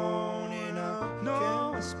your own, and I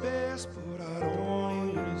know it's best, but I don't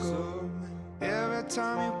want you to go. Every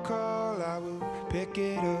time you call, I will pick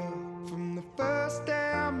it up. From the first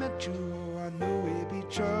day I met you, I knew it'd be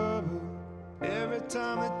trouble. Every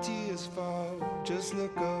time the tears fall, just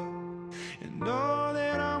look up and know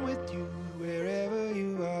that I'm with you wherever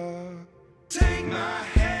you are. Take my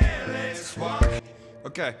hand, let's walk.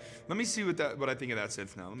 Okay, let me see what I think of that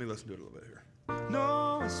synth now. Let me listen to it a little bit here.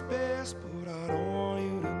 No, it's best, but I don't want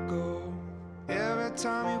you to go. Every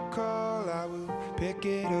time you call, I will pick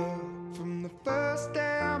it up. From the first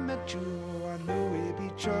day I met you, I knew it'd be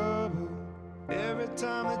trouble. Every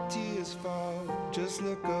time the tears fall, just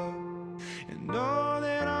look up and know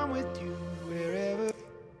that I'm with you wherever.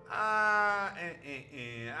 I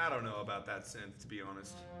don't know about that synth, to be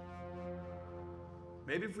honest.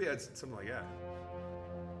 Maybe if we had something like that.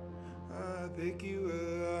 I pick you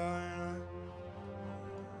up.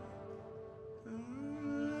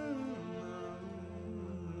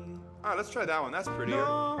 Alright, let's try that one. That's prettier.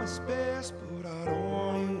 No, it's best, but I don't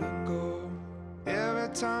want you to go. Every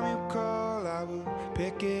time you call, I will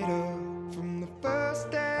pick it up. From the first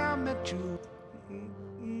day I met you.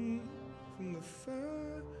 From the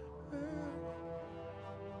first.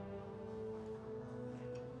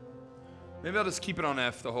 Maybe I'll just keep it on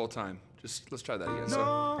F the whole time. Let's try that again.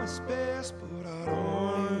 No, it's best, but I don't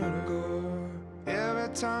want you to go. Every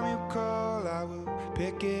time you call, I will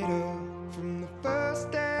pick it up. From the first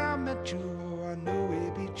day I met you, I knew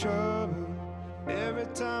it'd be trouble. Every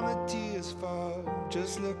time the tears fall,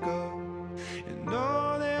 just look up and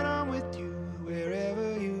know that I'm with you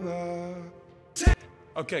wherever you are.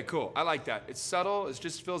 Okay, cool. I like that. It's subtle. It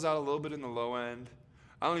just fills out a little bit in the low end.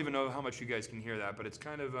 I don't even know how much you guys can hear that, but it's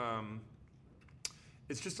kind of,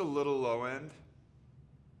 it's just a little low end.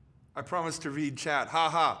 I promise to read chat. Ha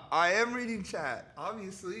ha. I am reading chat,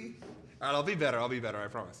 obviously. All right, I'll be better, I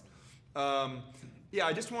promise. Yeah,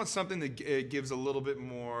 I just want something that gives a little bit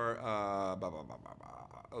more, a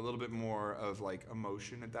little bit more of like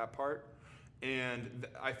emotion at that part. And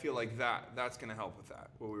I feel like that's gonna help with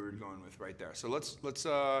that, what we were going with right there. So let's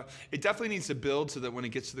it definitely needs to build so that when it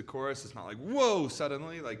gets to the chorus, it's not like, whoa,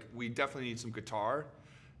 suddenly. Like, we definitely need some guitar,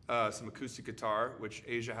 some acoustic guitar, which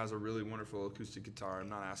Asia has a really wonderful acoustic guitar. I'm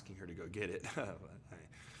not asking her to go get it. But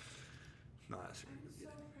not asking her to go get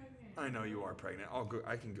it. I know you are pregnant. I'll go.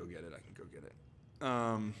 I can go get it.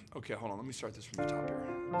 Okay, hold on. Let me start this from the top here.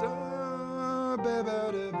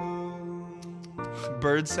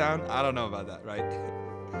 Bird sound? I don't know about that, right?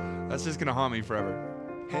 That's just gonna haunt me forever.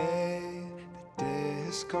 Hey, the day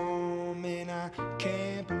has come and I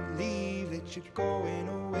can't believe that you're going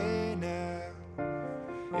away now.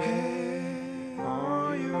 Hey,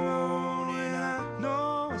 on your own, and I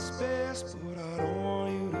know it's best, but I don't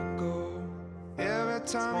want you to go. Every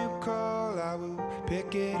time you call, I will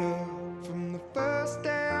pick it up. From the first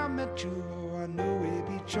day I met you, oh, I knew we'd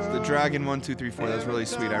be trouble. The Dragon 1, 2, 3, 4. That's really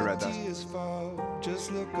sweet. I read that. Tears fall,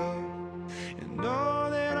 just look up and know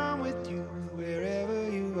that I'm with you wherever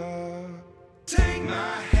you are. Take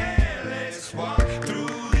my hand, let's walk through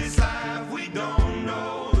this life. We don't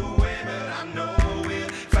know the way, but I know we'll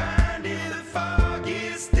find it. The fog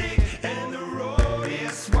is thick and the road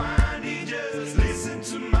is windy. Just listen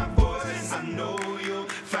to my voice, I know you'll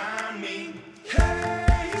find me.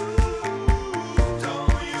 Hey, you,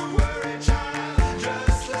 don't you worry, child,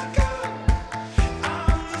 just look up.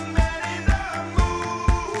 I'm the man in the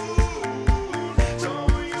moon.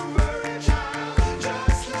 Don't you worry, child,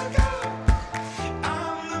 just look up.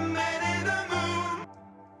 I'm the man in the moon.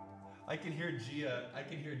 I can hear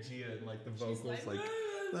Gia in like the vocals, like,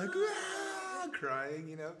 crying,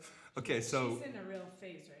 you know? Okay, so. She's in a real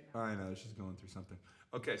phase right now. I know, she's going through something.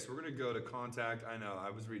 Okay, so we're gonna go to contact. I know, I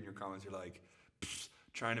was reading your comments. You're like,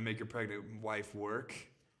 trying to make your pregnant wife work.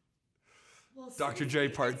 Well, Dr. J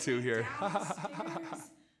seriously, part it's 2 here. downstairs.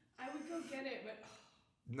 I would go get it, but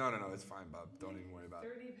No, it's fine, Bob. Don't even worry about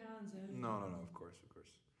it. 30 pounds heavy. No, of course.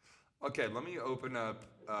 Okay, let me open up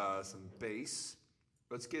some bass.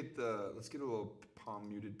 Let's get a little palm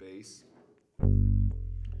muted bass.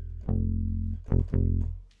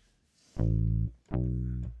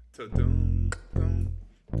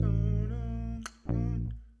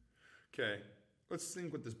 Okay, let's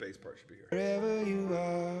think what this bass part should be here. Wherever you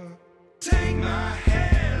are, take my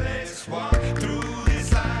hand, let's walk through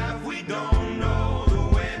this life. We don't know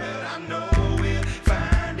the way, but I know we'll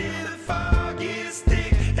find it. The fog is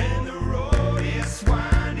thick and the road is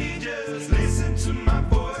windy. Just listen to my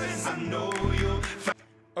voice, I know you'll find.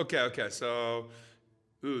 Okay, so,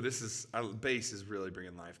 this bass is really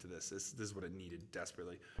bringing life to this. This is what it needed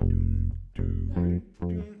desperately. I'm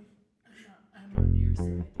on your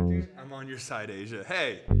side. I'm on your side, Asia.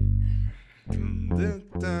 Hey.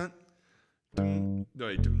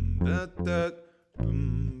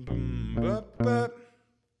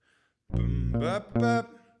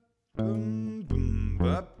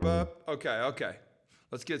 Okay.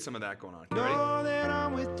 Let's get some of that going on. You ready? Know that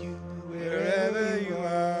I'm with you wherever you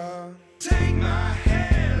are. Take my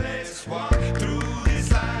hand, let's walk through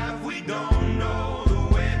this life. We don't know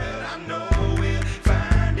the way, but I know we'll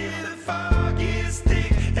find it. The fog is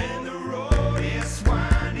thick and the road is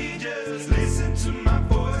windy. Just listen to my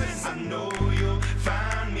voice, I know you'll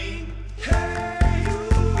find me. Hey, you,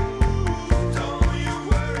 don't you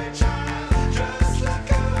worry, child, just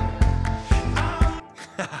look up.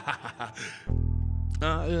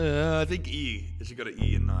 I think E. It should go to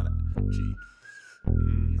E and not G.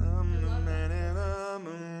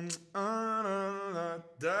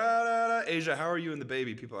 Asia, how are you and the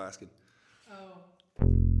baby? People asking. Oh,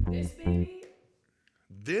 this baby,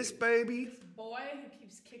 This baby? this boy who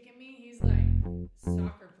keeps kicking me, he's like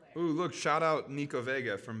soccer player. Ooh, look, shout out Nico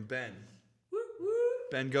Vega from Ben. Woo, woo.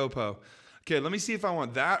 Ben Gopo. Okay, let me see if I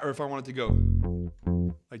want that or if I want it to go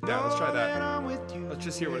like that. Let's try that. Let's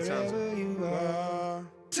just hear what it sounds like.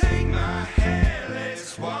 Take my hand,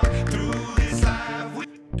 let's walk through this life.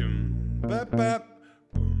 Doom, bap, bap,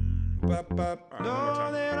 boom, bap, bap. All right, one more Know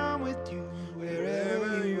time. that I'm with you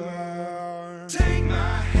wherever you are. Take my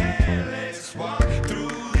hand, let's walk through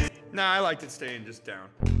this. Nah, I liked it staying just down.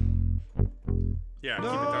 Yeah, keep it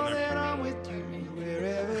Know down that there. I'm with you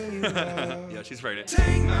wherever you are. Yeah, she's pregnant.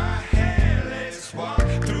 Take my hand, let's walk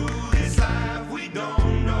through this life. We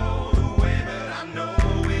don't know the way, but I know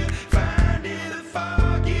we'll find it. The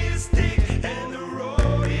fog is thick and the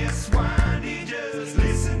road is windy. Just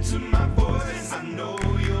listen to my voice, I know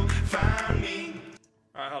you'll find me.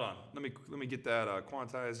 All right, hold on. Let me get that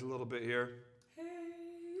quantized a little bit here. Hey,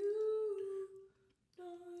 you,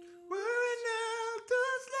 Worry now,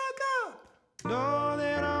 just look up. Know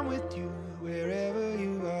that I'm with you wherever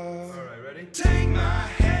you are. All right, ready? Take my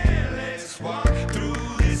hand, let's walk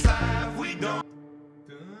through this life. We don't.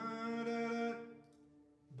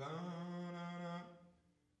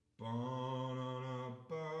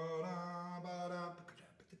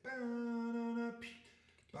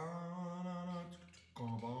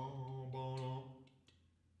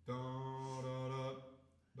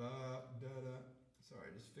 Sorry,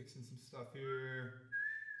 just fixing some stuff here.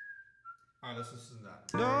 All right, let's listen to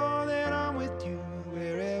that. Know that I'm with you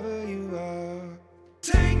wherever you are.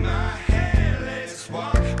 Take my hand, let's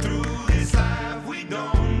walk through this life. We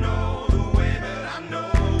don't know the way, but I know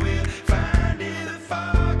we'll find it. The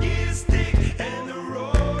fog is thick and the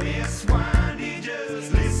road is windy.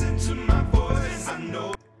 Just listen to my voice. I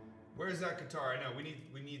know. Where's that guitar? I know we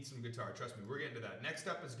need some guitar. Trust me, we're getting to that. Next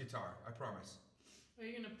up is guitar. I promise. Are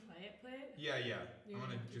you gonna play it? Play it? Yeah, yeah. You're I'm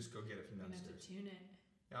gonna gonna just go get it from You're gonna have downstairs. to tune it.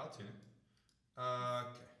 Yeah, I'll tune it.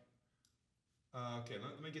 Okay,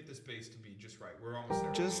 let me get this bass to be just right. We're almost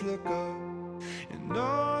there. Just look up and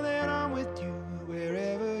know that I'm with you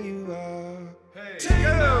wherever you are. Hey, Take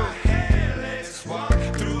go! my hand, let's walk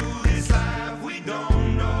through this life. We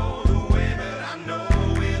don't know the way, but I know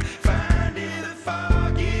we'll find it. The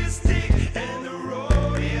fog is thick and the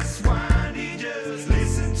road is windy. Just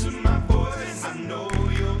listen to my voice. I know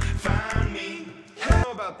you'll find me. I don't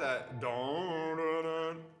know about that.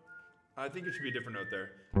 Dun. I think it should be a different note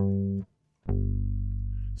there.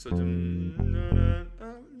 So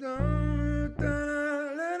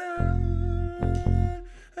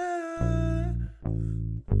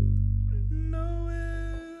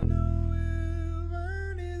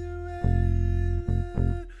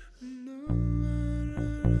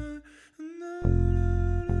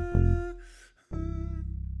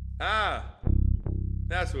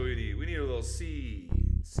that's what we need. We need a little C.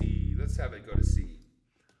 C. Let's have it go to C.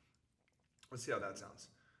 Let's see how that sounds.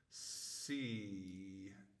 C.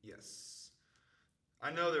 Yes.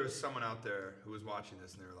 I know there was someone out there who was watching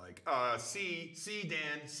this and they were like, C,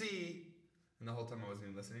 Dan, C. And the whole time I wasn't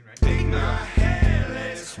even listening, right? Take my hand,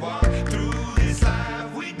 let's walk through this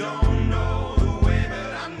life. We don't know the way,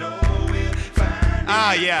 but I know we'll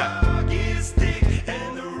find it. Yeah. The fog is thick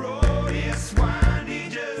and the road is windy.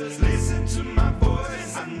 Just listen to my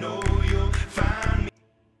voice. I know you'll find me.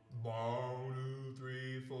 1, 2,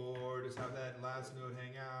 3, 4. Just have that last note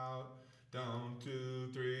hang out. Down 2,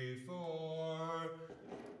 3, 4.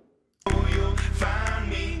 You'll find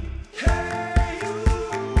me. Hey, you.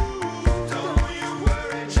 Don't you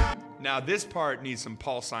worry, child. Now this part needs some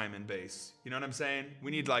Paul Simon bass. You know what I'm saying?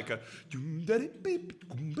 We need like a.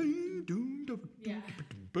 Yeah.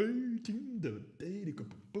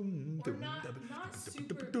 Or not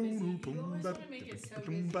super busy. You always want to make it so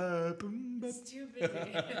busy. It's too busy.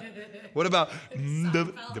 What about?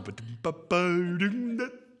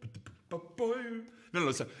 No,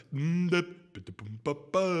 listen. Are you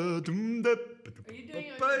doing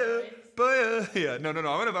it with your voice? Yeah, no. I'm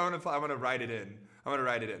gonna write it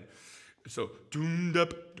in. So, so boom bap,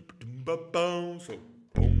 doom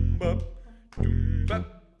bap,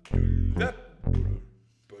 doom bap.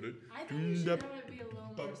 I think you should have it be a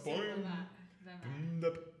little more simple than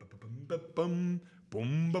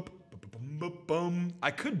that.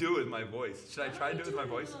 I could do it with my voice. Should I try to do it with my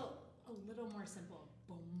voice? A little more simple.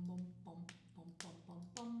 Boom, boom, boom, boom, boom, boom,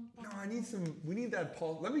 boom, boom. No, we need that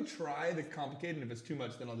Paul. Let me try the complicated, and if it's too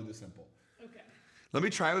much, then I'll do the simple. Okay. Let me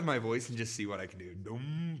try with my voice and just see what I can do.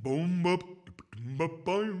 Boom, boom, bop, boom, bop,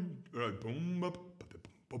 boom, right, boom, bop,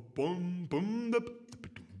 boom, boom, bop,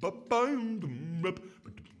 bop, boom, boom, bop,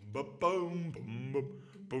 bop, boom, boom, bop,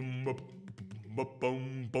 boom, bop, bop,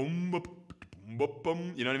 boom, boom, bop, bop,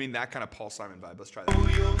 boom. You know what I mean? That kind of Paul Simon vibe. Let's try that.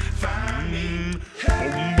 You'll find me.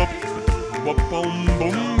 Boom, bop, bop, boom,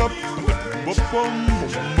 boom, bop, bop, boom,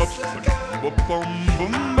 boom, bop, bop, boom,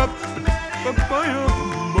 boom, bop, bop, boom, bop.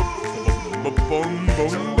 Boom, boom,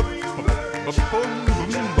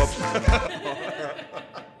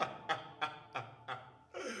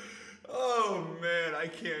 oh man, I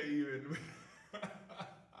can't even.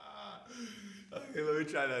 Okay, let me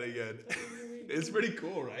try that again. It's pretty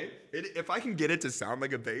cool, right? If I can get it to sound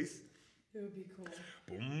like a bass. It would be cool.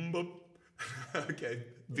 Boom, boom. Okay,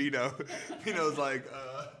 Vino's like,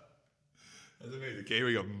 that's amazing. Okay, here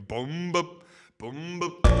we go. Boom, boom. Boom,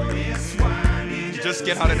 boom. Just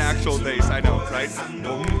get out an actual bass, I know, right?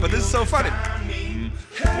 Boom, but this is so funny.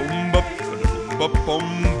 Boom, bop, bop,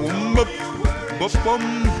 boom, boom, bop, bop, boom,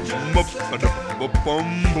 bop, bop, boom,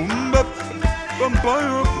 boom, bop, bop, boom,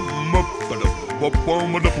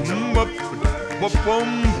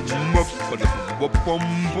 bop, boom,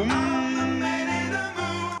 boom.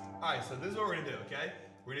 All right, so this is what we're gonna do, okay?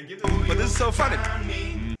 We're gonna give this, but this is so funny.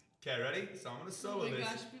 Okay, ready? So I'm gonna solo this. Oh my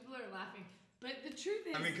gosh, people are laughing. But the truth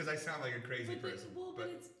is, I mean, because I sound like a crazy person. But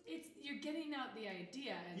it's you're getting out the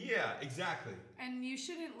idea. And, yeah, exactly. And you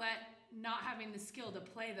shouldn't let not having the skill to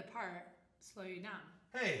play the part slow you down.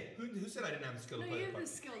 Hey, who said I didn't have the skill to play the part? No, you have the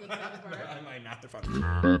skill to play the part. I might not.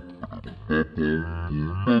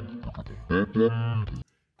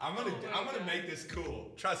 I'm gonna make this cool.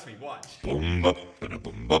 Trust me, watch.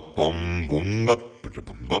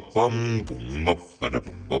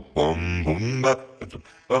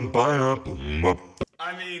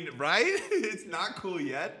 I mean, right? It's not cool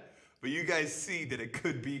yet, but you guys see that it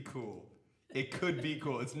could be cool. It could be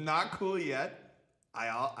cool. It's not cool yet.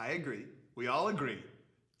 I agree. We all agree.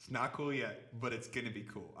 It's not cool yet, but it's gonna be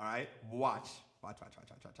cool. All right? Watch. Watch.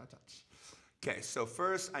 Okay, so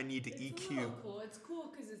first I need to EQ. It's a little cool. It's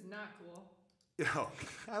cool because it's not cool. Oh,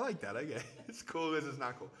 I like that. Okay, it's cool because it's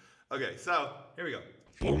not cool. Okay, so here we go.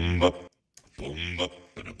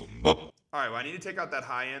 All right, well, I need to take out that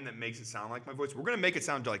high end that makes it sound like my voice. We're gonna make it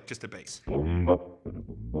sound like just a bass.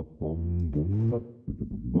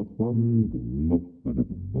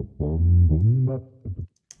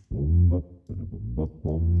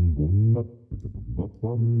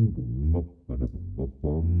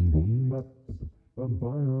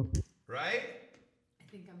 Right? I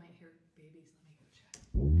think I might hear babies.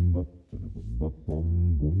 Let me go check.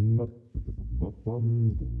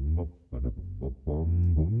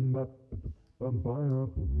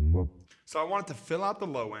 So I want it to fill out the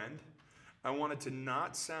low end. I want it to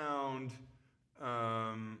not sound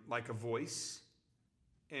like a voice,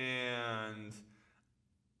 and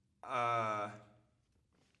I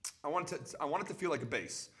want it to feel like a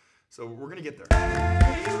bass. So we're gonna get there.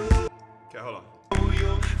 Okay, hold on.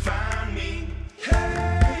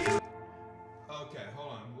 Okay,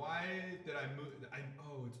 hold on. Why did I move?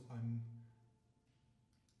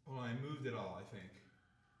 Hold on, I moved it all, I think.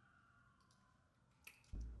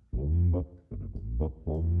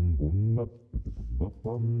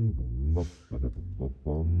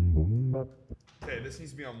 Okay, this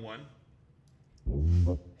needs to be on 1.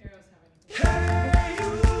 Arrow's having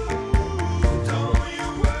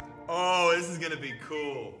Oh, this is gonna be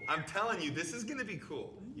cool. I'm telling you, this is gonna be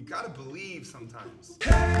cool. You gotta believe sometimes. It's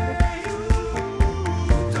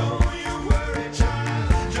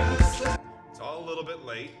all a little bit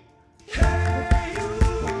late.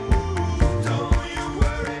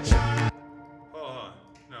 Oh,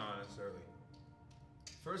 no, not necessarily.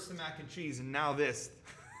 First the mac and cheese, and now this.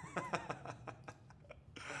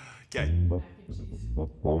 Okay. mac and cheese.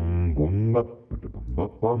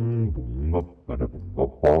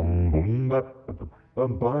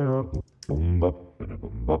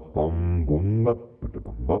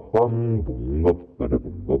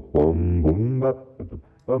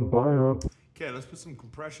 Okay, let's put some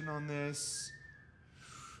compression on this.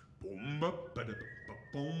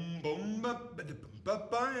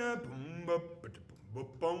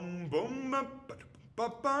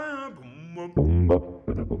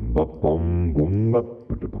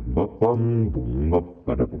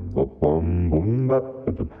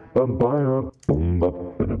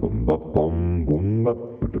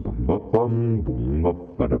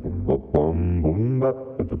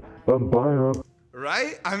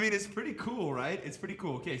 Right? I mean, it's pretty cool, right? It's pretty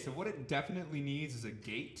cool. Okay, so what it definitely needs is a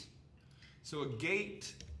gate. So a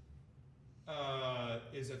gate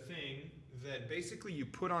is a thing that basically you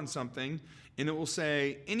put on something, and it will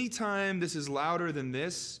say, anytime this is louder than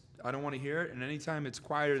this, I don't want to hear it, and anytime it's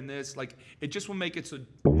quieter than this, like, it just will make it so...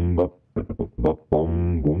 You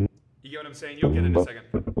get what I'm saying? You'll get it in a second.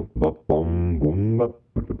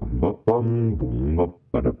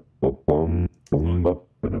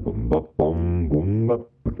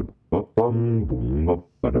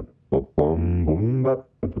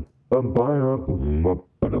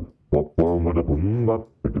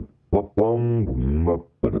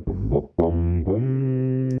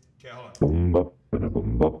 Okay, hold on.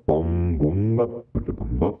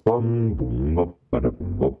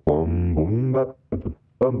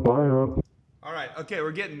 All right, okay,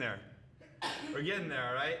 we're getting there. We're getting there,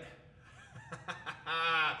 all right?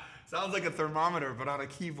 Sounds like a thermometer, but on a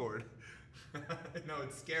keyboard. No,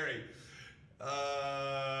 it's scary.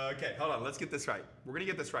 Okay, hold on, let's get this right. We're gonna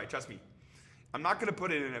get this right, trust me. I'm not gonna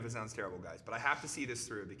put it in if it sounds terrible, guys, but I have to see this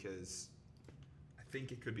through because I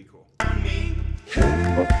think it could be cool.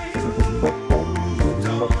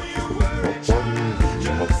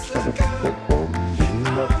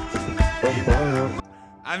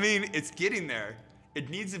 I mean, it's getting there. It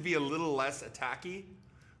needs to be a little less attacky.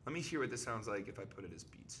 Let me hear what this sounds like if I put it as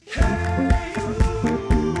beats.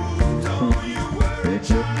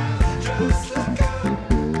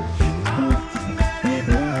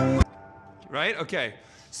 Right? Okay.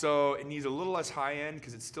 So it needs a little less high end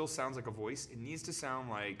because it still sounds like a voice. It needs to sound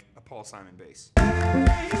like a Paul Simon bass.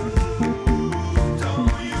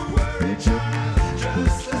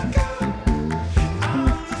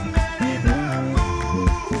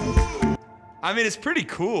 I mean, it's pretty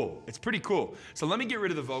cool. It's pretty cool. So let me get rid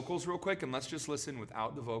of the vocals real quick, and let's just listen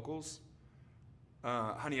without the vocals.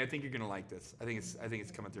 Honey, I think you're gonna like this. I think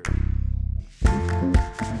it's coming through.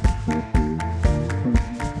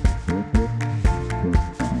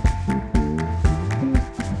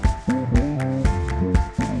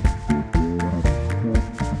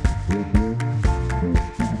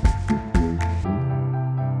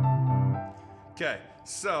 Okay,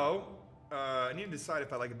 so I need to decide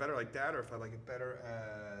if I like it better like that or if I like it better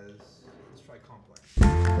as, let's try complex.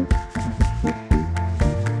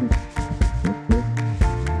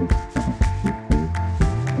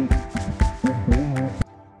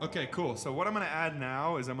 Okay, cool. So what I'm going to add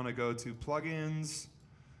now is I'm going to go to plugins.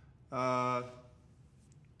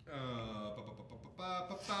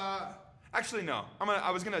 Actually, no.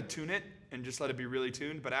 I was going to tune it and just let it be really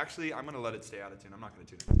tuned, but actually I'm going to let it stay out of tune. I'm not going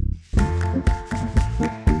to tune it.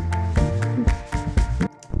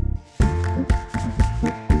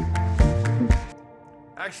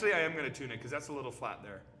 Actually, I am going to tune it because that's a little flat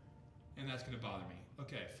there. And that's going to bother me.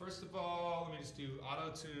 Okay, first of all, let me just do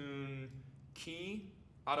auto-tune key.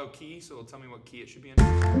 Auto key, so it'll tell me what key it should be in.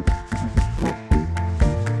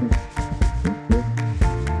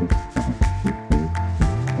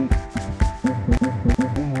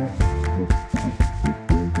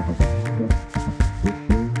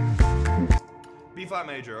 B flat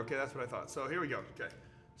major, okay, that's what I thought. So here we go, okay.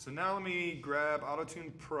 So now let me grab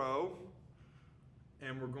Auto-Tune Pro,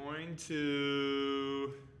 and we're going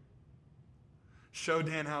to show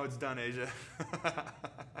Dan how it's done, Asia. Oh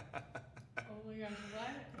my gosh, what?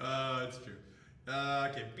 That's true.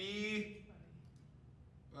 Okay,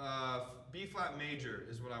 B flat major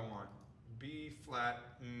is what I want. B flat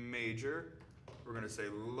major. We're gonna say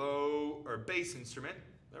low or bass instrument.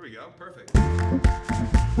 There we go, perfect.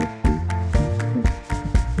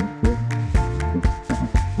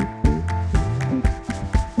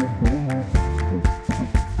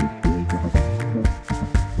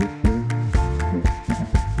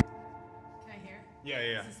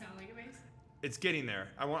 Yeah. Does it sound like a bass? It's getting there.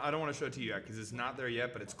 I don't want to show it to you yet because it's not there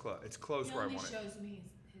yet, but it's close. It's close He where I only want it. shows me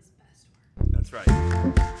his best work. That's right.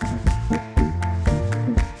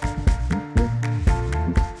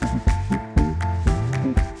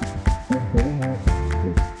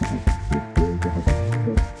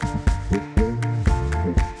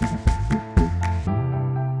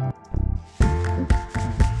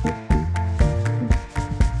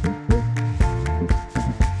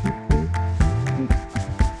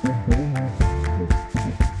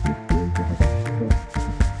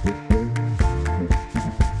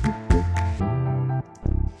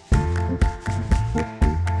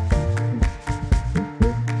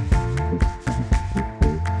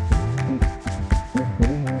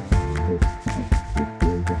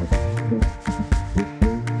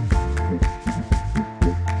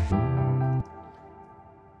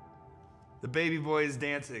 Baby boy is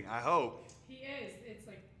dancing, I hope. He is. It's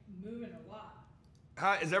like moving a lot.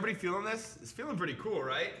 How, is everybody feeling this? It's feeling pretty cool,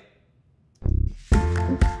 right?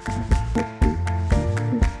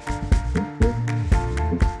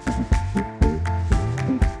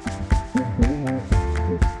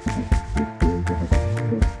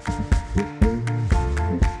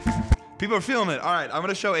 People are feeling it. All right, I'm going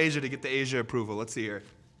to show Asia to get the Asia approval. Let's see here.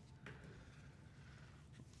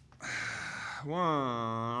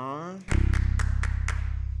 One.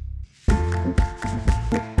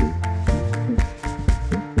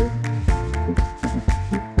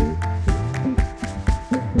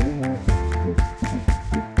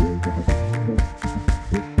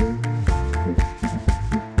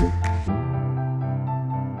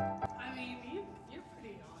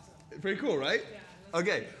 Pretty cool, right? Yeah.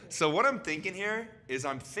 Okay, so what I'm thinking here is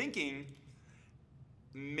I'm thinking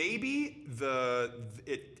maybe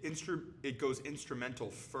it goes instrumental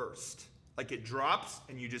first. Like it drops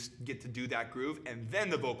and you just get to do that groove and then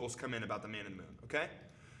the vocals come in about the man in the moon, okay?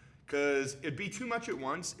 Because it'd be too much at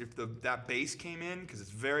once if that bass came in, because it's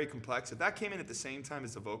very complex. If that came in at the same time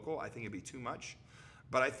as the vocal, I think it'd be too much.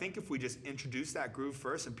 But I think if we just introduce that groove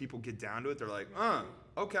first and people get down to it, they're like,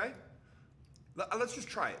 okay. Let's just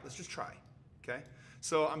try it. Let's just try, okay?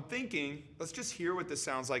 So I'm thinking, let's just hear what this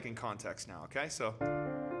sounds like in context now, okay? So.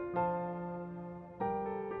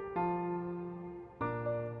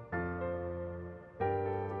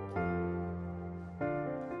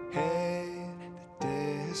 Hey, the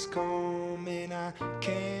day has come and I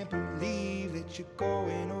can't believe that you're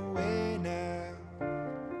going away now.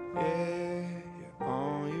 Yeah, you're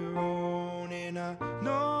on your own and I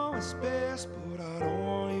know it's best, but I don't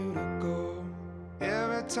want you to go.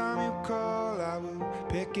 Every time you call, I will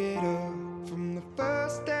pick it up. From the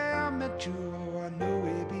first day I met you, oh, I knew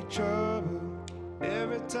it'd be trouble.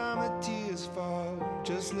 Every time the tears fall,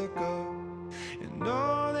 just look up and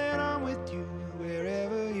know that I'm with you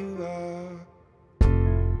wherever you are.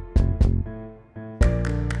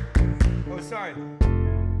 Oh, sorry.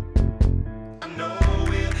 I know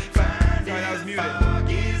we'll find Sorry, that was the muted.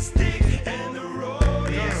 fog is thick and the road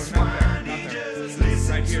is not there, not windy. there. Just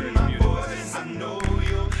listen Right here to is my muted. voice. I know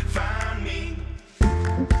you'll find me. You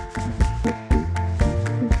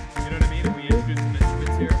know what I mean? If we introduce some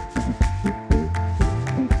instruments here. You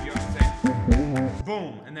know what I'm saying?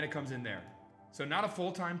 Boom, and then it comes in there. So not a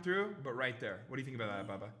full time through, but right there. What do you think about that,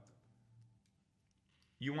 Bubba?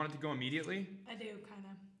 You want it to go immediately? I do, kind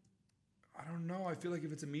of. I don't know. I feel like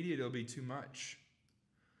if it's immediate, it'll be too much.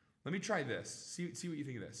 Let me try this. See what you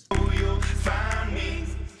think of this. Oh, you'll find me.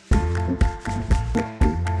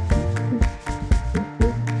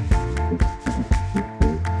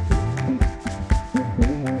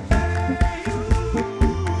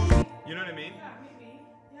 You know what I mean? Yeah, maybe.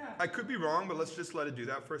 Yeah. I could be wrong, but let's just let it do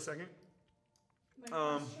that for a second. My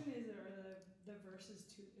question is, the verse is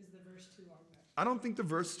the verse too long? I don't think the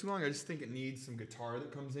verse is too long. I just think it needs some guitar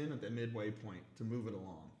that comes in at the midway point to move it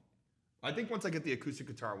along. I think once I get the acoustic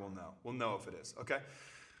guitar, we'll know. We'll know if it is. Okay?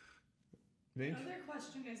 Think? Another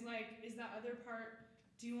question is is that other part,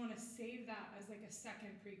 do you want to save that as like a second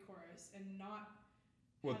pre-chorus and not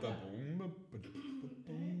What have the that- boom?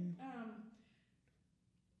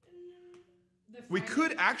 the We find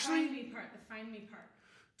could me, actually- the find me part.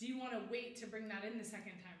 Do you want to wait to bring that in the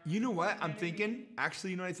second time around? You know what I'm I thinking? mean?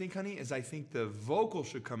 Actually, you know what I think, honey? Is I think the vocal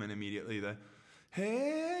should come in immediately. The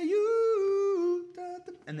hey you, da,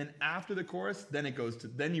 da, and then after the chorus, then it goes to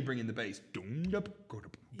then you bring in the bass.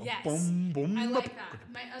 Yes, Boom, boom, I like boom, that.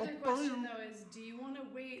 My other question though is, do you want to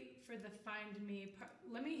wait for the find me part?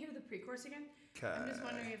 Let me hear the pre-chorus again. I'm just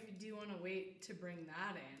wondering if you do want to wait to bring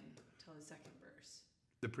that in till the second verse.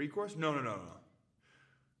 The pre-chorus? No.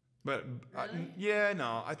 But Really? yeah,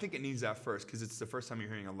 no. I think it needs that first because it's the first time you're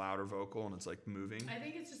hearing a louder vocal and it's like moving. I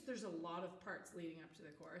think it's just there's a lot of parts leading up to the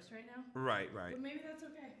chorus right now. Right. But maybe that's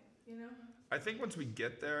okay, you know? I think once we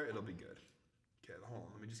get there, it'll be good. Okay, hold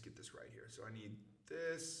on. Let me just get this right here. So I need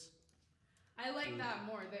this. I like that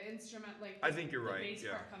more. The instrument, like I think you're right, The bass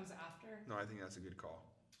yeah. part comes after. No, I think that's a good call.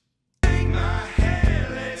 Take my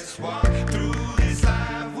hand, let's walk through this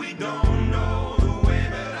life. We don't know the way,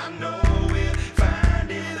 but I know we'll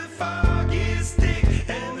find it. The fog is thick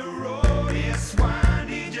and the road is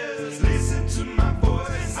windy. Just listen to my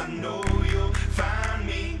voice. I know you'll find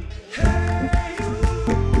me. Hey, you,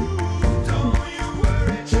 don't you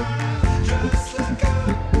worry, child. Just look up.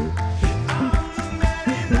 I'm the man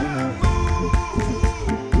in the moon.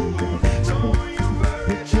 Don't you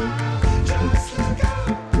worry, child. Just look up.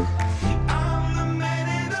 I'm the man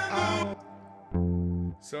in the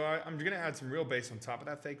moon. So I'm gonna add some real bass on top of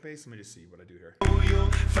that fake bass. Let me just see what I do here. Oh, you'll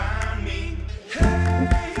find me.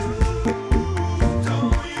 Hey, you,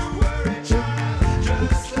 don't you worry, child.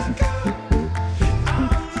 Just look up. I'm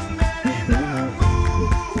the man in the moon.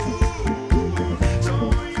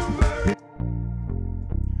 Don't you worry.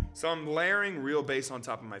 So I'm layering real bass on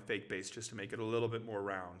top of my fake bass just to make it a little bit more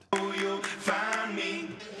round. Oh, you'll find me.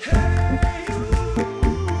 Hey, you,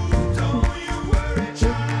 don't you worry,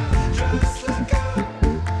 child. Just look up.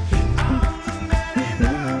 I'm the man in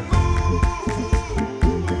the moon.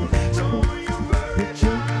 Don't you worry,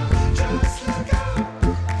 child. Just look up.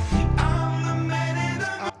 I'm the man in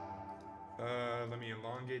the moon. Let me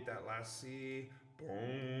elongate that last C.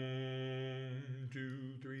 Boom, 2,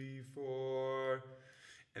 3, 4.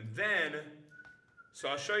 And then, so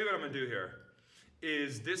I'll show you what I'm gonna do here.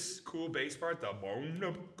 Is this cool bass part, the boom,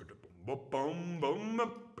 boom, boom, boom,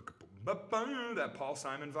 that Paul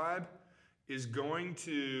Simon vibe, is going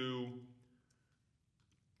to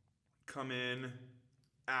come in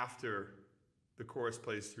after the chorus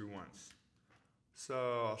plays through once.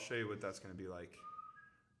 So I'll show you what that's gonna be like.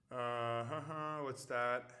 What's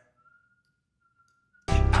that?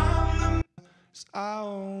 I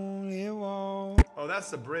only want. Oh,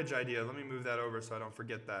 that's the bridge idea. Let me move that over so I don't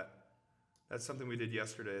forget that. That's something we did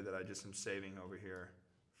yesterday that I just am saving over here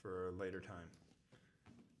for a later time.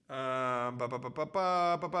 Yeah.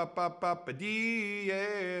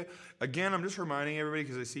 Again, I'm just reminding everybody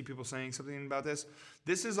because I see people saying something about this.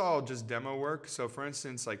 This is all just demo work. So for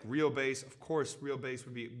instance, like real bass, of course, real bass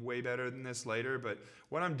would be way better than this later. But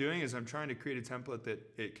what I'm doing is I'm trying to create a template that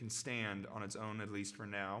it can stand on its own, at least for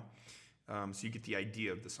now. So you get the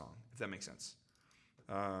idea of the song, if that makes sense.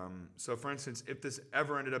 So for instance, if this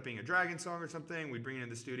ever ended up being a Dragon song or something, we'd bring it in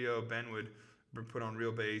the studio, Ben would put on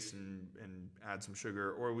real bass and add some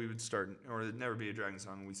sugar, or we would start, or it'd never be a Dragon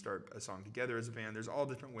song. We start a song together as a band. There's all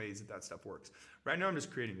different ways that stuff works. Right now I'm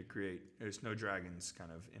just creating to create. There's no Dragons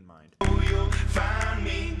kind of in mind. You'll find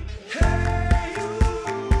me. Hey, you,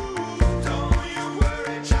 don't you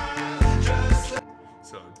worry, child. Just let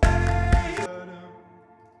So hey, you,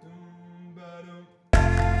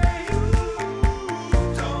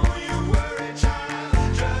 don't you worry,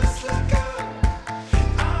 child. Just look up.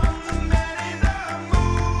 I'm the man in the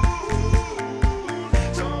moon.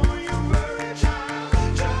 Don't you worry, child.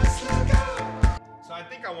 Just look up. I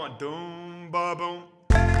think I want doom ba boom.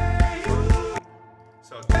 Hey, you,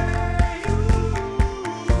 So hey, you,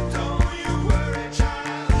 don't you worry,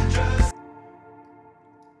 child. Just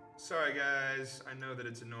sorry guys, I know that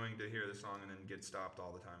it's annoying to hear the song and then get stopped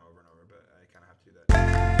all the time over and over, but I kind of have to do that.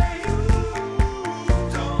 hey, you,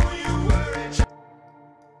 don't you worry,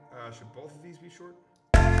 child. Should both of these be short?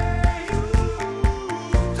 Hey, you,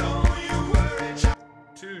 don't you worry, child.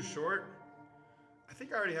 Too short? I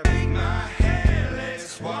think I already have. Take my hand,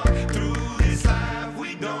 let's walk through this life.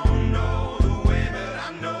 We don't know the way, but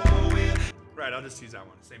I know it. Right, I'll just use that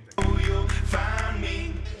one. Same thing. You'll find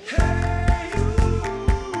me. Hey, you,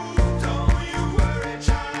 don't you worry,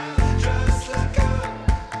 child. Just look up.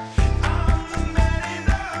 I'm the man in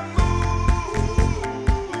the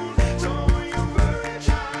moon. Don't you worry,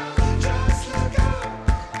 child. Just look up.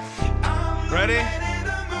 I'm the Ready? man in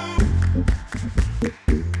the moon.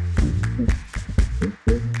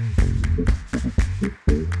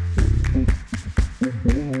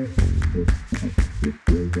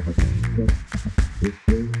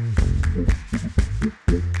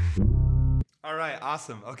 All right,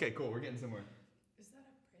 awesome. Okay, cool. We're getting somewhere. Is that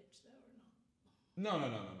a bridge though or No.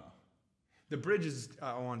 The bridge is,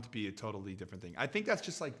 I want it to be a totally different thing. I think that's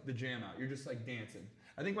just like the jam out. You're just like dancing.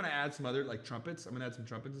 I think when I add some other like trumpets, I'm gonna add some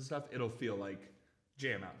trumpets and stuff, it'll feel like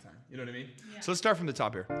jam out time. You know what I mean? Yeah. So let's start from the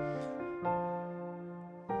top here.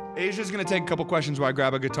 Asia's gonna take a couple questions while I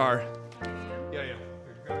grab a guitar. Yeah.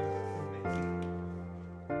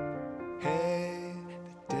 Hey, the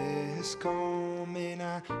day has come and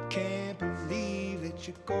I can't believe that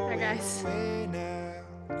you're going guys. away now.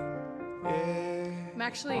 Yeah. I'm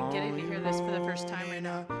actually getting to hear this for the first time right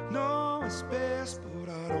now. No, it's best, but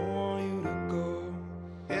I don't want you to go.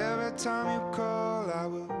 Every time you call, I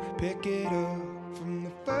will pick it up. From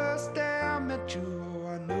the first day I met you, oh,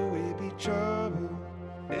 I knew it'd be trouble.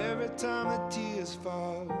 Every time the tears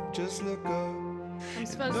fall, just look up. I'm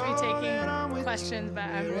supposed to be taking questions, but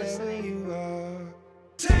I'm listening. You are.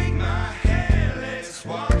 Take my hand, let's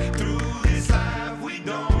walk through this life. We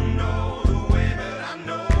don't know the way, but I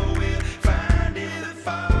know we'll find it. The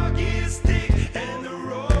fog is thick and the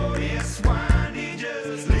road is windy.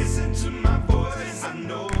 Just listen to my voice, I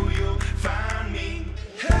know you'll find me.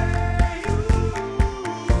 Hey, you,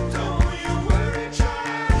 don't you worry,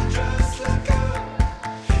 child. Just look up.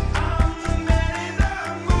 I'm the man in the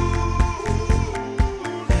moon.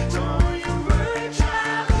 Don't you worry,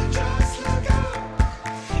 child. Just look up.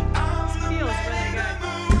 I'm the Feels man really in the good.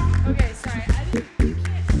 moon. Okay, sorry. You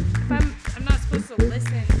can't. If I'm not supposed to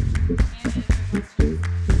listen and answer questions.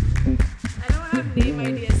 I don't have name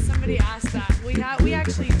ideas. Somebody asked that. We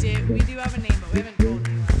actually did. We do have a name, but we haven't told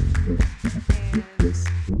anyone. And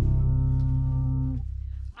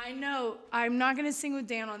I know I'm not gonna sing with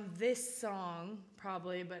Dan on this song,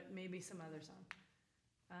 probably, but maybe some other song.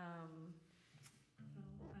 I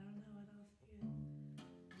don't know what else to do.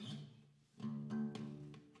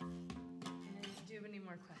 Do you have any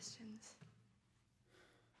more questions?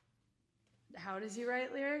 How does he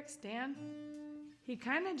write lyrics, Dan? He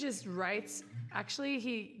kind of just writes. Actually,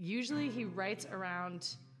 he writes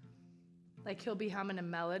around. Like he'll be humming a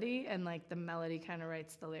melody, and like the melody kind of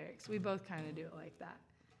writes the lyrics. We both kind of do it like that.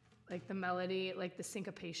 Like the melody, like the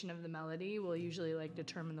syncopation of the melody will usually like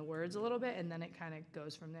determine the words a little bit, and then it kind of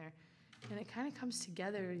goes from there. And it kind of comes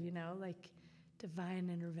together, you know, like divine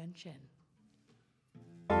intervention.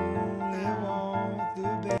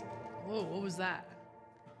 Whoa, what was that?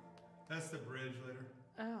 That's the bridge later.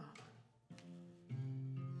 Oh.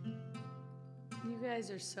 You guys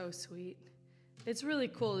are so sweet. It's really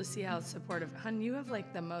cool to see how supportive. Hun, you have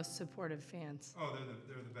like the most supportive fans. Oh,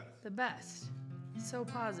 they're the best. The best. So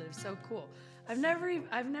positive, so cool. I've never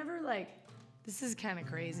like, this is kind of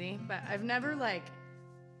crazy, but I've never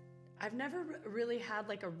really had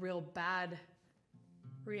like a real bad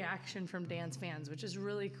reaction from Dan's fans, which is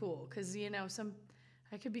really cool. Cause you know,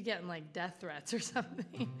 I could be getting like death threats or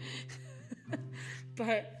something.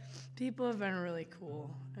 But people have been really cool,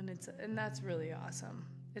 and that's really awesome.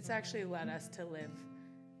 It's actually led us to live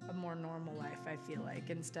a more normal life, I feel like,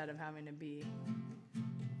 instead of having to be,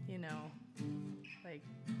 you know, like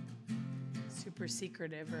super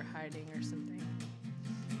secretive or hiding or something.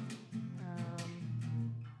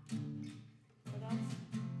 What else?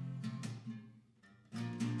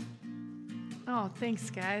 Oh, thanks,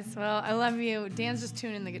 guys. Well, I love you. Dan's just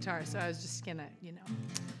tuning the guitar, so I was just gonna,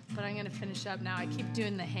 But I'm gonna finish up now. I keep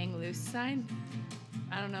doing the hang loose sign.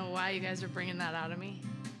 I don't know why you guys are bringing that out of me.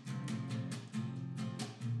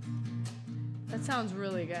 That sounds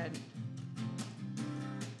really good.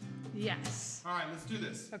 Yes. All right, let's do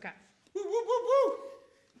this. Okay. Woo, woo, woo,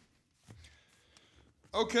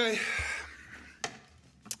 woo. Okay.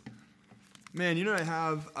 Man, I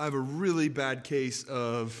have a really bad case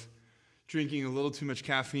of drinking a little too much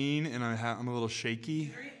caffeine, and I'm a little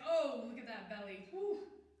shaky. Oh, look at that belly. Whew.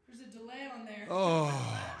 There's a delay on there. Oh,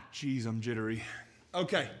 geez, I'm jittery.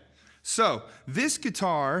 Okay, so this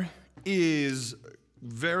guitar is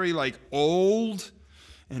very old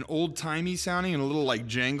and old-timey sounding and a little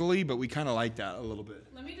jangly, but we kind of like that a little bit.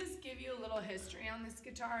 Let me just give you a little history on this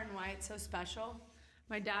guitar and why it's so special.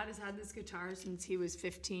 My dad has had this guitar since he was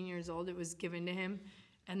 15 years old. It was given to him,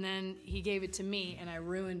 and then he gave it to me, and I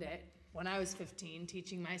ruined it when I was 15,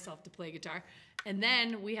 teaching myself to play guitar. And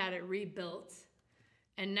then we had it rebuilt.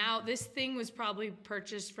 And now this thing was probably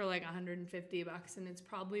purchased for $150, and it's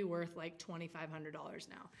probably worth $2,500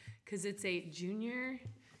 now. Cause it's a junior,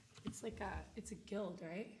 it's a guild,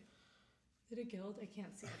 right? Is it a guild? I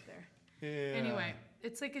can't see up there. Yeah. Anyway,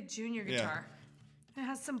 it's like a junior guitar. It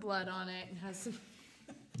has some blood on it, and has some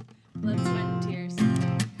blood, sweat, and tears.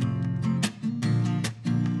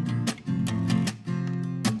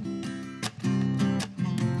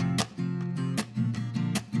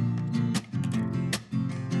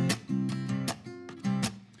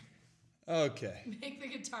 Okay. Make the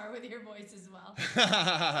guitar with your voice as well.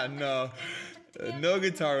 No. No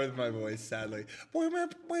guitar with my voice, sadly.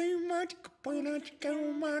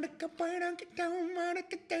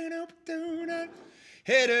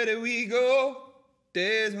 Hey, there we go.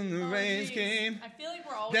 Days when the rains came. I feel like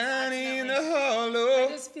we're always Down in the accidentally. hollow. I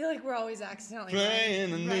just feel like we're always accidentally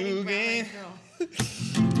Playing a new game.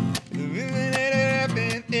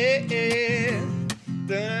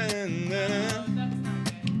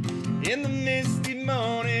 In the misty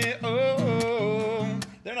morning, oh,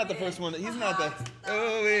 they're not the first one. He's not the.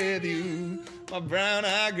 Oh, with you, my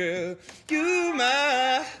brown-eyed girl, you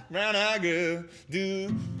my brown-eyed girl.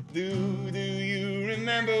 Do you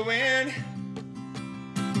remember when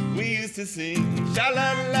we used to sing? Sha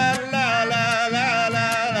la la la la la la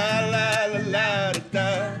la la la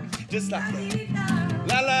da, just like that.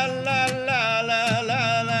 La la la la la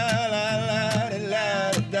la la la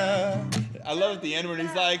la da. I love at the end when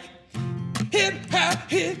he's like, hip hop,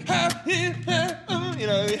 hip hop, hip hop,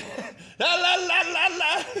 la la la la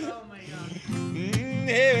la. Oh my god.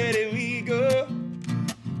 Here did we go?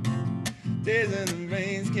 Days when the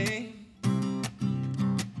rains came.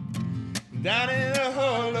 Down in the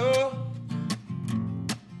hollow.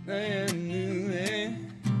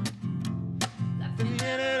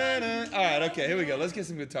 All right, okay, here we go. Let's get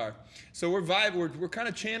some guitar. So we're kind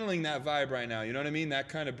of channeling that vibe right now. You know what I mean? That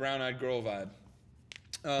kind of brown-eyed girl vibe.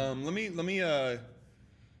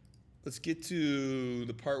 Let's get to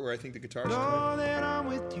the part where I think the guitar's Know that I'm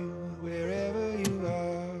with you wherever you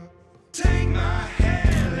are. Take my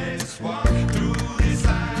hand, let's walk through this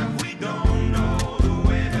life. We don't know the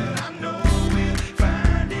way, but I know we'll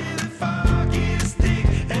find it. The fog is thick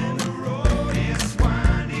and the road is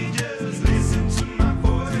windy. Just listen to my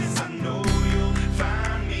voice, I know you'll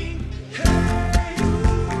find me. Hey,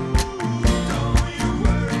 don't you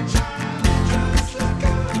worry, child, just look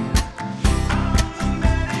up. I'm the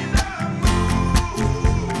man in the moon.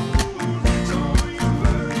 Don't you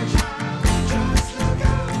worry, child, just look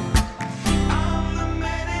up. I'm the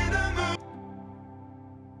man in the moon.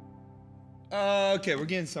 Okay, we're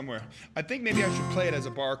getting somewhere. I think maybe I should play it as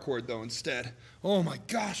a bar chord though instead. Oh my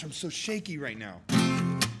gosh, I'm so shaky right now.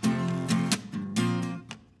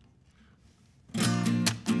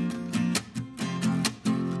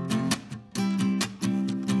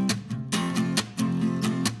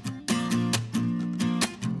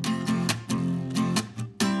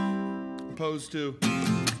 Opposed to.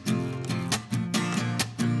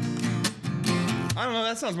 I don't know,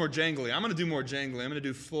 that sounds more jangly. I'm gonna do more jangly. I'm gonna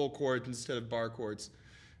do full chords instead of bar chords.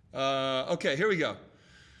 Okay, here we go.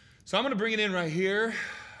 So I'm gonna bring it in right here.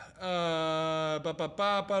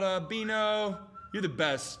 Bino, you're the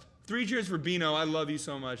best. 3 cheers for Bino. I love you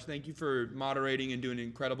so much. Thank you for moderating and doing an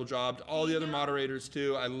incredible job. To all the other Bino? moderators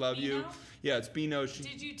too. I love you. Bino? Yeah, it's Bino. Did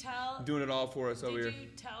She's you tell doing it all for us over here. Did you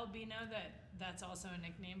tell Bino that that's also a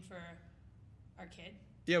nickname for our kid?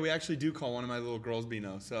 Yeah, we actually do call one of my little girls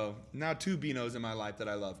Beano. So now 2 Beanos in my life that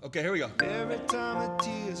I love. Okay, here we go. Every time the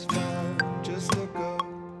tears fall, just look up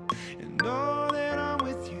and know that I'm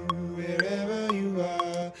with you wherever you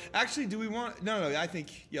are. Actually, do we want... No, I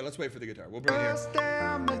think... Yeah, let's wait for the guitar. We'll bring it here. First day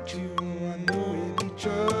I met you, I knew it'd be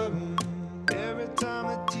trouble. Every time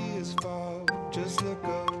the tears fall, just look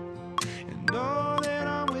up and know that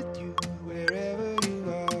I'm with you wherever you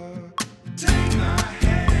are. Take my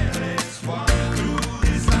hand, let's walk through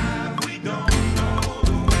this life. We don't know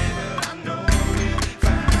the way, but I know we'll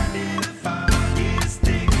find it. The fog is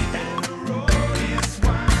thick and the road is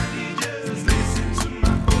windy. Just listen to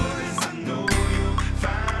my voice, I know you'll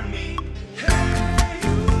find me. Hey,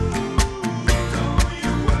 you, don't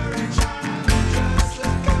you worry, child, just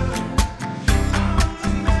look up. I'm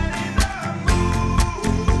the man in the mood.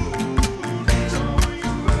 Don't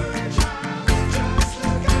you worry, child, just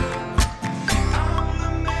look up. I'm the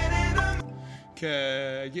man in the mood.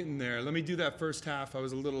 Okay, getting there. Let me do that first half. I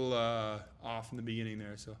was a little off in the beginning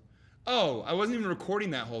there. So, oh, I wasn't even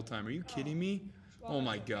recording that whole time. Are you kidding me? Oh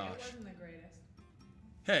my gosh. It wasn't the greatest.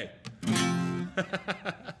 Hey.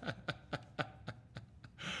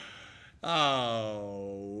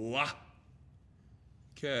 Oh.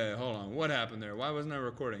 Okay, hold on. What happened there? Why wasn't I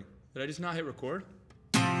recording? Did I just not hit record?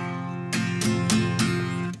 Oh,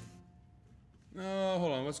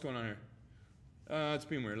 hold on. What's going on here? It's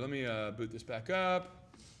being weird. Let me boot this back up.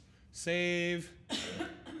 Save.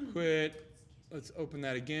 Quit. Let's open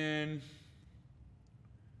that again.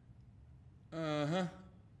 Uh-huh.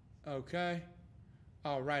 Okay.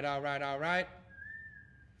 All right.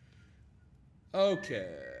 Okay,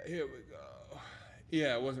 here we go.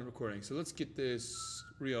 Yeah, it wasn't recording. So let's get this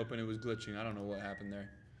reopened. It was glitching. I don't know what happened there.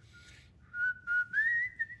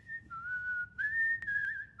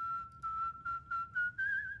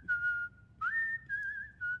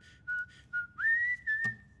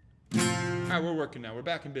 All right, we're working now. We're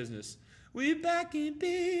back in business. We're back in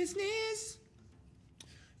business.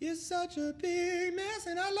 You're such a big mess,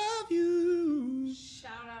 and I love you.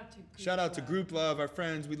 Shout out to Group Love, our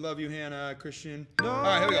friends. We love you, Hannah, Christian. All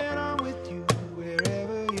right, here we That go. I'm with you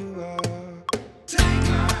wherever you are. Take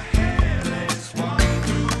my hand, let's walk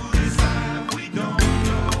through this life. We don't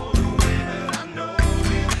know the way, but I know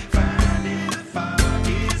we'll find it. The fog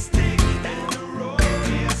is thick and the road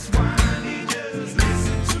is windy. Just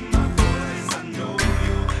listen to my voice, I know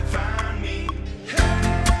you'll find me.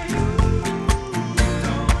 Hey, you,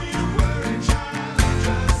 don't you worry, child,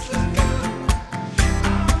 just look up.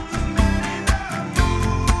 I'm the man in the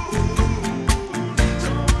mood.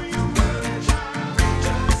 Don't you worry, child,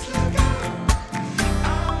 just look up.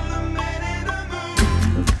 I'm the man in the mood.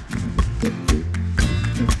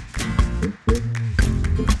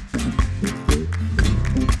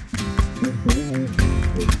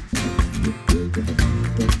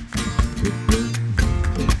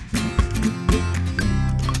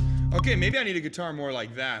 Okay, maybe I need a guitar more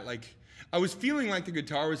like that. Like, I was feeling like the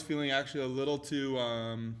guitar was feeling actually a little too,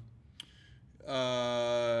 I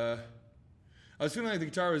was feeling like the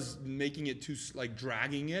guitar was making it too, like,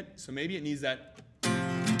 dragging it. So maybe it needs that,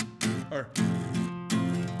 or,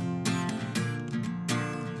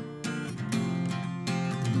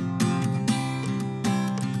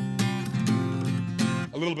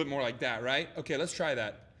 a little bit more like that, right? Okay, let's try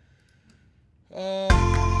that. Don't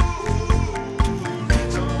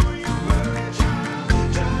you worry,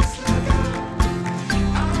 child, just look up.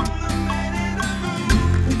 I'm the man in the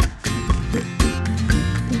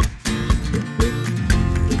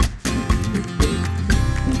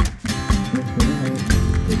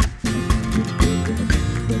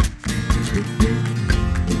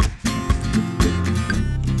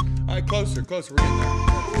All right, closer, we're getting there.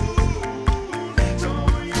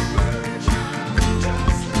 Don't you worry, child,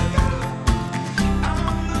 just look up.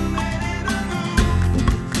 I'm the man in the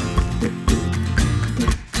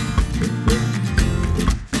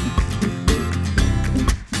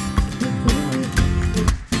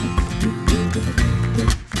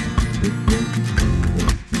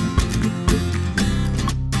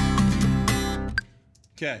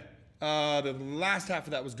Okay, the last half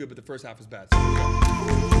of that was good, but the first half was bad. So here we go.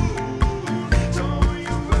 Don't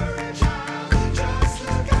you worry, child, just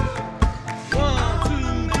look up. 1,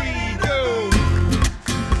 2, 3, go!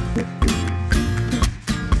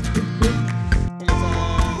 One more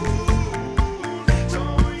time.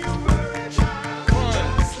 Don't you worry, child,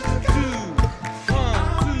 1, 2,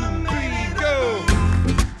 3, go!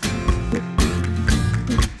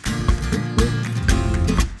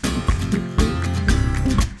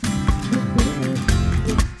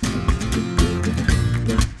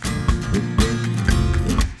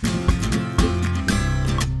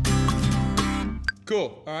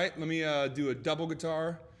 Cool. All right, let me do a double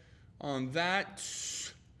guitar on that.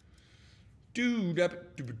 Do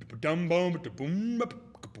that. Dum bum boom bum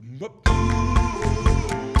bum.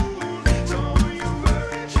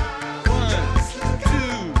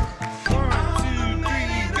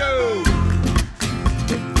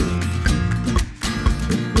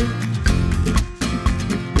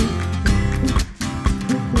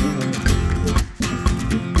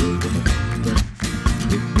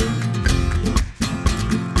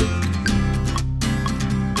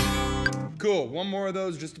 Cool, one more of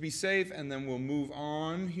those just to be safe, and then we'll move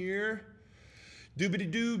on here. Doobity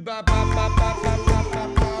doo ba ba ba ba ba ba ba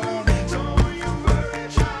ba. 1, 2,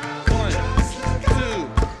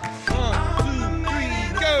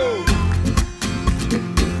 3, go!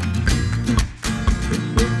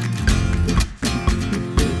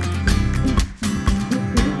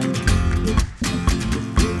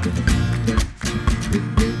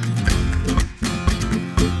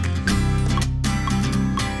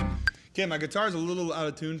 Okay, my guitar's a little out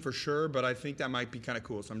of tune for sure, but I think that might be kind of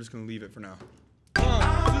cool, so I'm just gonna leave it for now.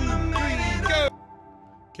 1, 2, 3, go!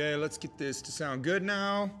 Okay, let's get this to sound good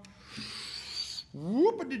now.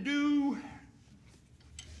 Whoop-a-de-doo.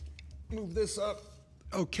 Move this up.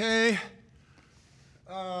 Okay.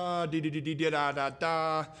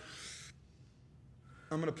 Dee-dee-dee-dee-da-da-da.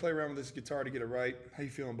 I'm gonna play around with this guitar to get it right. How you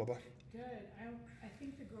feeling, Bubba? Good. I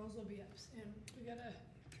think the girls will be up soon.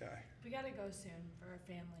 Okay. We gotta go soon for our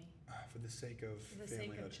family. For the sake of For the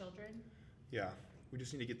sake of children. Yeah. We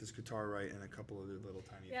just need to get this guitar right and a couple of the little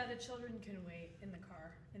tiny Yeah, the children can wait in the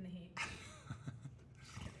car in the heat.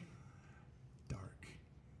 Dark.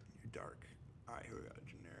 You're dark. All right, here we got a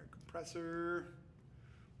generic compressor.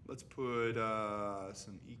 Let's put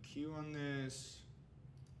some EQ on this.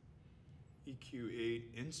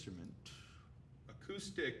 EQ8 instrument.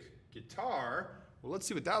 Acoustic guitar. Well, let's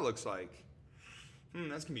see what that looks like.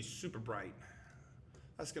 That's gonna be super bright.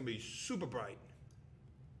 That's gonna be super bright.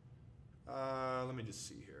 Let me just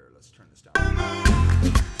see here. Let's turn this down.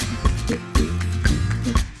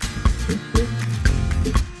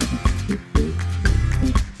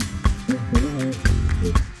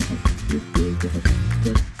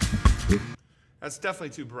 That's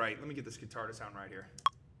definitely too bright. Let me get this guitar to sound right here.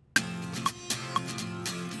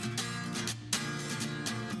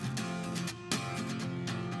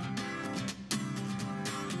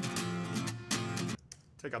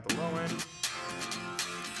 Take out the low end.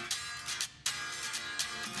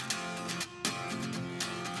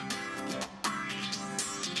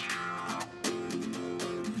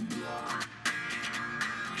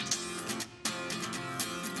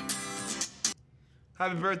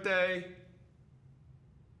 Happy birthday.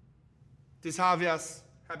 This Javias.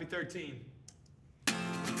 Happy 13.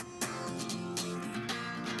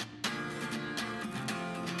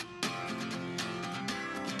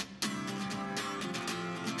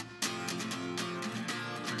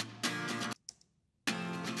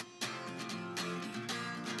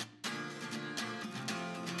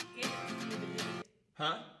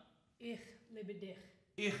 Huh? Ich liebe dich.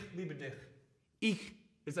 Ich liebe dich. Ich.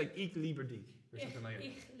 It's like ich liebe dich. Or something like that.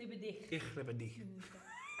 Ich liebe dich. Ich liebe dich.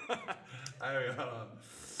 I don't know. Hold on.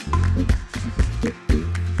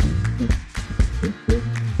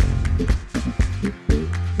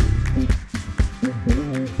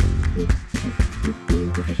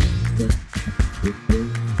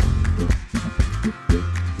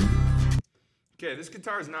 Okay, this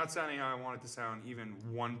guitar is not sounding how I want it to sound even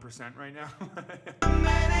 1% right now.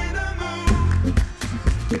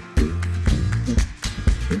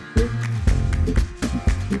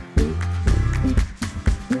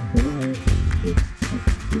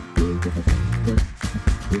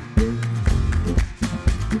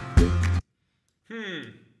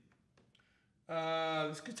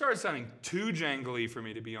 This guitar is sounding too jangly for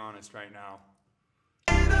me, to be honest, right now.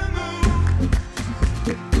 I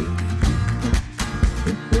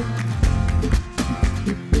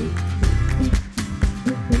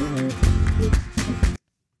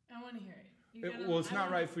want to hear it. Well, it's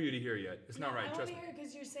not right for you to hear yet. It's not right, I want trust to me. hear it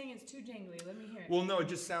because you're saying it's too jangly. Let me hear it. Well, no, it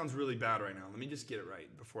just sounds really bad right now. Let me just get it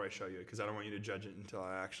right before I show you it, because I don't want you to judge it until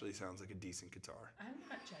it actually sounds like a decent guitar. I'm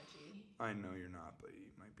not judgy. I know you're not, but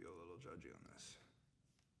you might be a little judgy on this.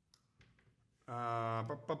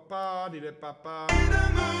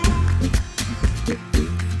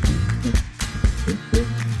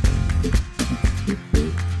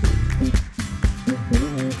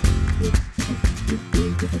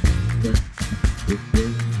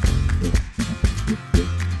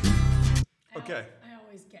 Okay. I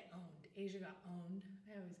always get owned. Asia got owned.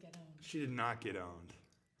 I always get owned. She did not get owned.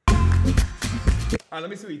 All right, let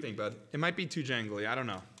me see what you think, bud. It might be too jangly. I don't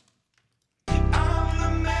know.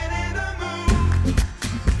 man in the mood.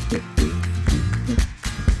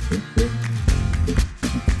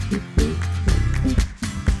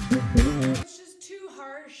 It's just too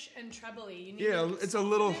harsh and trebly. You need Yeah, to it's a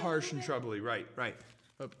little soften it harsh and bit. trebly. Right, right.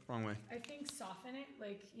 Oh, wrong way. I think soften it,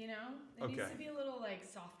 like, you know, it Okay. needs to be a little like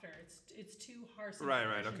softer. It's too harsh. And Right,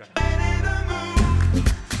 harsh right, and okay. trebly. Man in the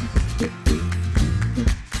mood.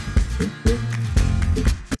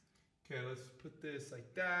 Okay, let's put this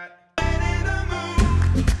like that. Man in the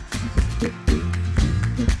mood.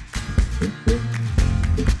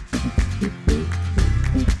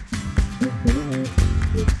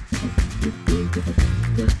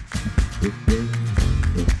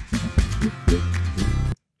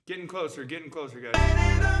 Getting closer, guys.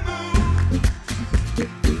 Man in the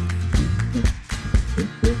mood.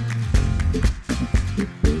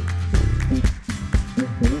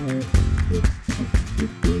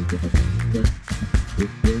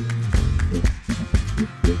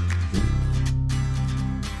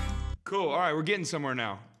 Cool. All right, we're getting somewhere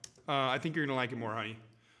now. I think you're gonna like it more, honey.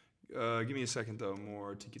 Give me a second though,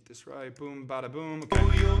 more to get this right. Boom, bada boom.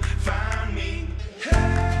 Okay. You'll find me.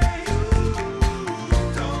 Hey, you.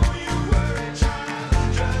 Don't you worry,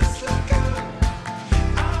 child. Just look up.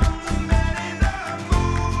 I'm the man in the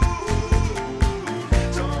mood.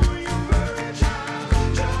 Don't you worry, child.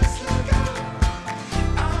 Just look up.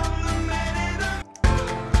 I'm the man in the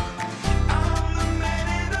I'm the man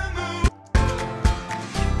in the mood.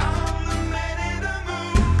 I'm the man in the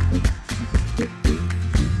mood.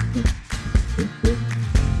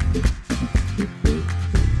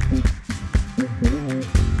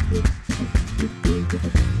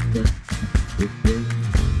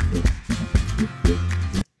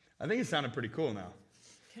 I think it sounded pretty cool now.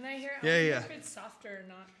 Can I hear? Yeah, I wonder yeah. If it's softer or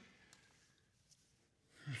not.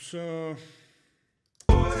 So,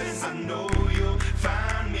 Boys, I know you'll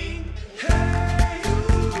find me. Hey, you.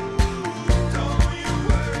 Don't you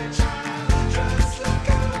worry, child. Just look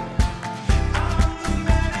up. I'm the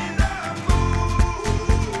man in the mood.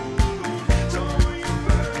 Don't you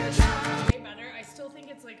worry, child. Way better. I still think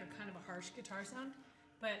it's like a kind of a harsh guitar sound,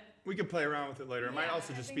 but we can play around with it later. It might Yeah,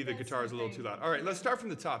 also I just think be the that's guitar's a the little thing. too loud. All right, let's start from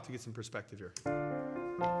the top to get some perspective here.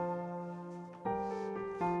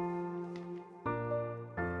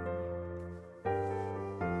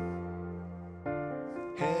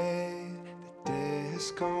 Hey, the day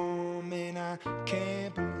has come and I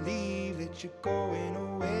can't believe that you're going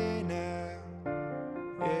away now.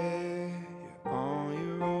 Yeah, you're on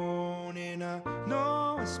your own and I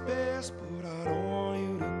know it's best, but I don't want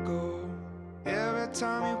you to go. Every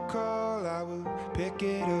time you call, I will pick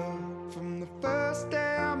it up. From the first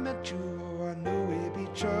day I met you, oh, I knew it'd be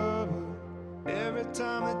trouble. Every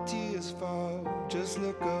time the tears fall, just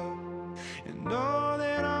look up and know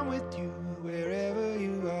that I'm with you wherever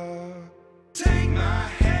you are. Take my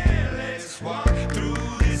hand, let's walk through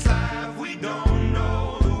this life. We don't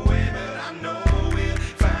know the way, but I know we'll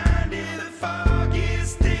find it. The fog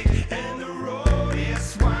is thick and the road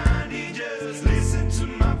is windy. Just listen to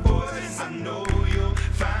my voice, I know you'll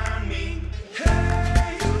find me.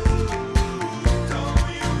 Hey, you. Don't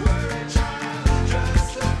you worry, child.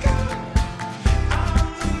 Just look up.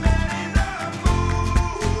 I'm the man in the mood.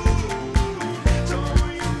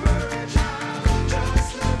 Don't you worry, child.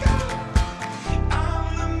 Just look up.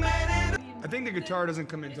 I'm the man in the I think the guitar doesn't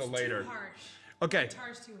come in it's until later. too harsh. Okay,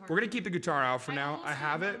 Guitar's too harsh. we're gonna keep the guitar out for now. I almost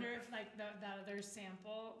have it. wonder if like that other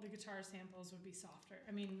sample, the guitar samples would be softer.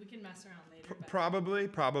 I mean, we can mess around later, but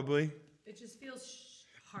Probably. it just feels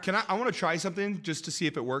harsh. I want to try something just to see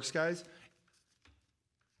if it works, guys.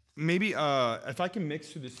 Maybe if I can mix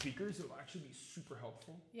through the speakers, it'll actually be super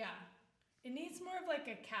helpful. Yeah. It needs more of like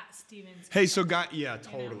a Cat Stevens. Hey, so yeah,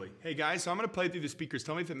 totally. Hey guys, so I'm gonna play through the speakers.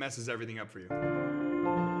 Tell me if it messes everything up for you.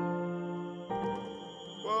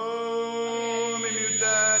 Whoa, let me mute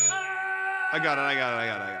that. I got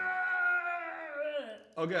it.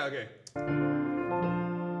 Okay.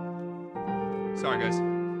 Sorry, guys.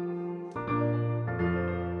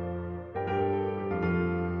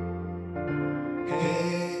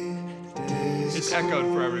 It's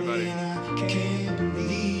echoed for everybody.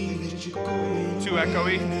 Too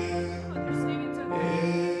echoey?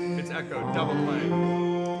 It's echoed, double playing.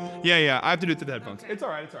 Yeah, I have to do it through the headphones. Okay. It's all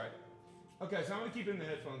right. Okay, so I'm gonna keep it in the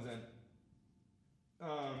headphones then.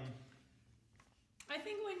 I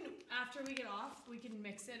think after we get off, we can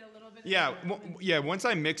mix it a little bit. Yeah, better. once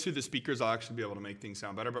I mix through the speakers, I'll actually be able to make things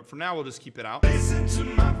sound better. But for now, we'll just keep it out. Listen to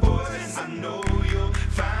my voice, I know you'll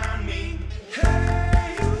find me.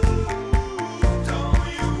 Hey, you.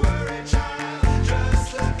 Don't you worry, child.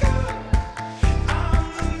 Just look up.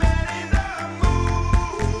 I'm the man in the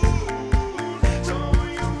mood.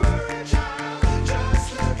 Don't you worry, child.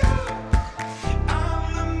 Just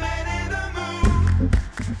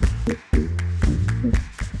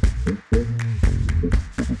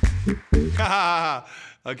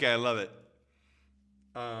Okay, I love it.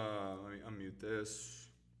 Let me unmute this.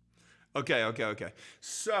 Okay.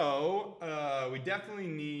 So we definitely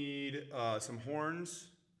need some horns,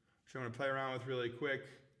 which I'm gonna play around with really quick.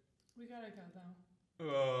 We gotta go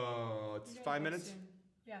though. It's 5 minutes. Soon.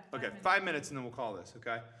 Yeah. Okay, 5 minutes and then we'll call this.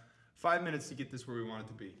 Okay, 5 minutes to get this where we want it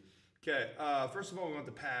to be. Okay. First of all, we want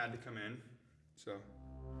the pad to come in. So.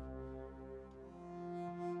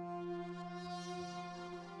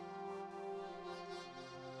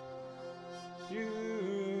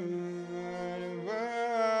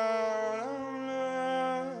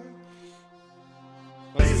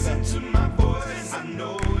 Listen to my voice, I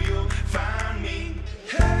know you'll find me.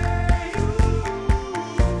 Hey, you,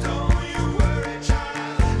 don't you worry,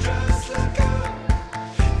 child, just look up.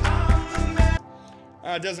 I'm the man.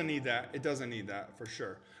 It doesn't need that. It doesn't need that for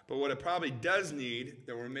sure. But what it probably does need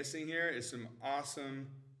that we're missing here is some awesome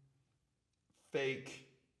fake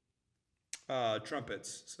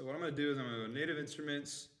trumpets. So what I'm going to do is I'm going to go native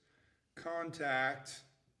instruments, contact,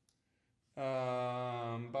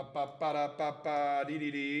 and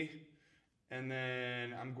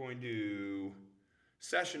then I'm going to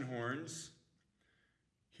session horns.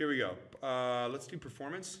 Here we go. Let's do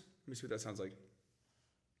performance. Let me see what that sounds like.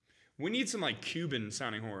 We need some like Cuban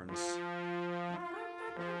sounding horns. I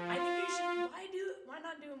think you should. Why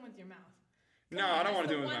not do them with your mouth? No, I don't want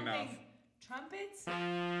to do it with my mouth. Trumpets.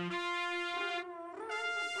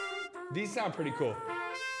 These sound pretty cool.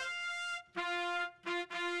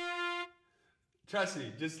 Trust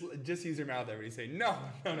me, just use your mouth there when you say no.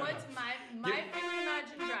 What's my favorite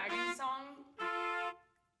Imagine Dragons song? Oh,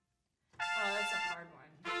 that's a hard one.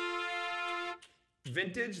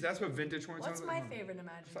 Vintage? That's what vintage horn sounds What's like? my favorite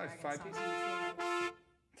Imagine Dragons five song? pieces?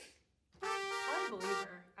 Hard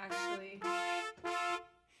Believer, actually.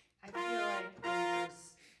 I feel like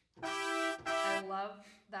I love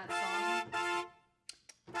that song,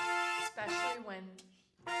 especially when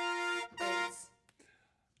it's.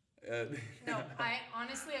 No, I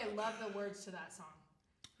love the words to that song.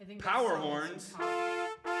 I think that Power song is horns. so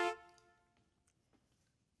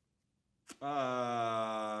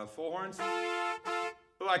powerful. Full horns.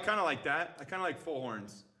 Oh, I kind of like that. I kind of like full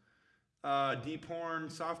horns. Deep horn,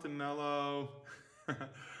 soft and mellow.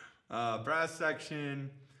 Brass section.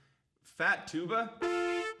 Fat tuba.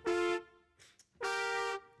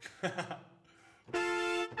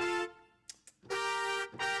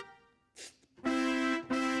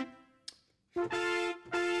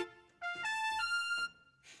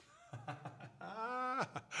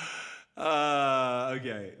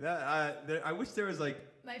 Okay. I wish there was like.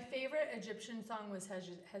 My favorite Egyptian song was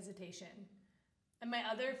Hesitation. And my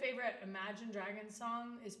other favorite Imagine Dragons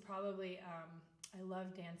song is probably I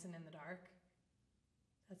Love Dancing in the Dark.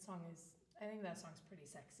 I think that song's pretty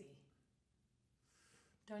sexy.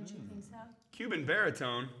 Don't you think so? Cuban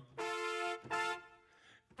baritone.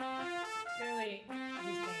 Clearly, he's paying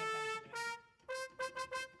attention to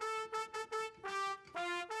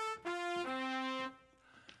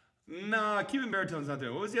it. Nah, Cuban baritone's not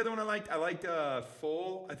there. What was the other one I liked? I liked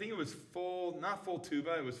full. I think it was full, not full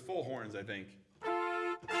tuba. It was full horns, I think.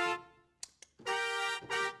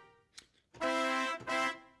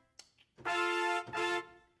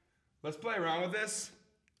 Let's play around with this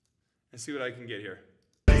and see what I can get here.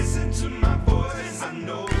 Listen to my voice, I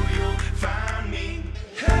know you'll find me.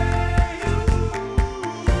 Hey, you,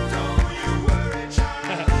 don't you worry,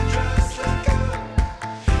 child, just look up.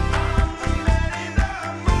 I'm the man in the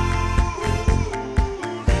mood.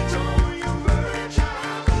 Don't you worry,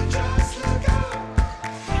 child, just look up.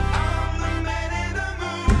 I'm the man in the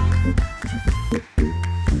mood.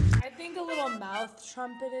 I think a little mouth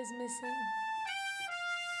trumpet is missing.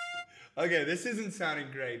 Okay, this isn't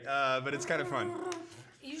sounding great, but it's kind of fun.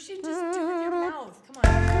 You should just do it with your mouth. Come on.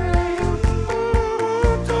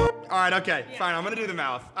 All right, okay, fine. I'm gonna do the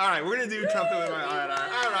mouth. All right, we're gonna do trumpet with my. All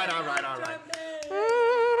right.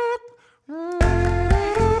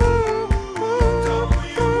 Don't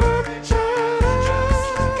you worry, child, just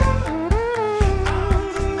look up.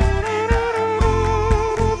 I'm the man in the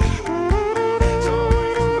mood. Don't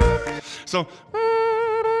you worry. So.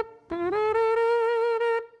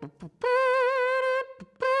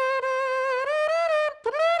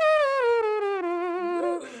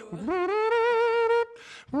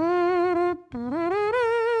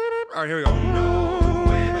 All right, here we go. No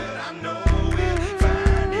way, but I know we'll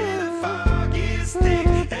find it. The fog is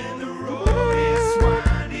thick and the road is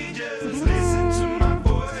windy. Just listen to my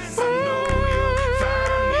voice. I know you'll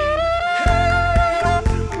find me. Hey, don't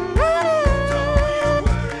you worry,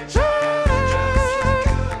 child, just look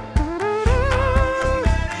up. I'm the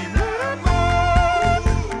man in the mood.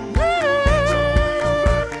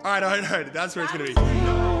 All right. That's where it's gonna be. All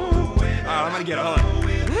right, I'm gonna get it. Hold on.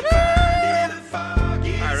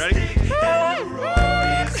 All right, ready?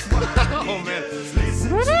 Oh man.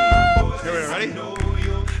 Here we are. Ready?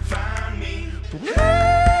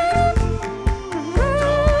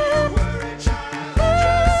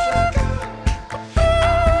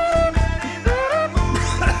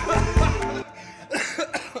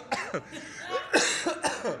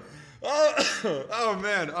 Oh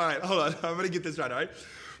man. All right, hold on. I'm gonna get this right. All right.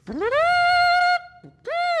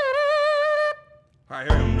 All right,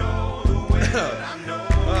 here we go.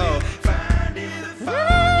 Oh.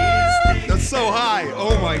 That's so high.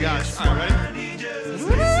 Oh my gosh. All right, ready?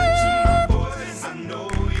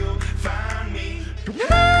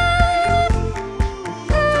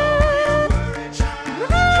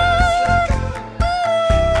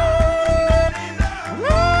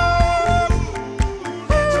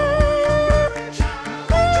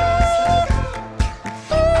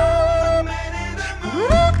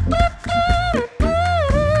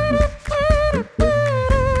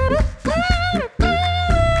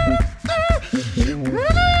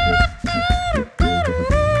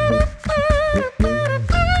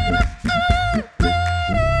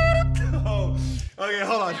 Okay,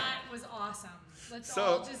 hold on. That was awesome. Let's So,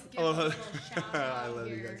 all just give a little shout I out love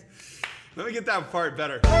you here. guys. Let me get that part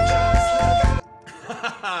better.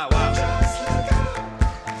 Wow.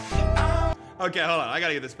 Okay, hold on. I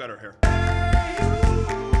gotta get this better here.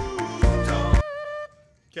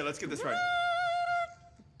 Okay, let's get this right.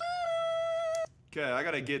 Okay, I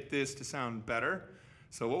gotta get this to sound better.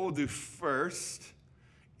 So what we'll do first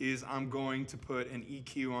is I'm going to put an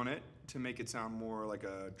EQ on it to make it sound more like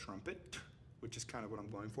a trumpet, which is kind of what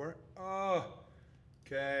I'm going for. Oh,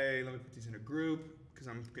 okay, let me put these in a group because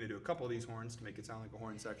I'm gonna do a couple of these horns to make it sound like a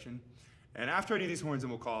horn section. And after I do these horns, then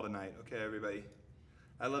we'll call it a night. Okay, everybody.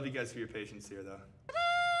 I love you guys for your patience here, though.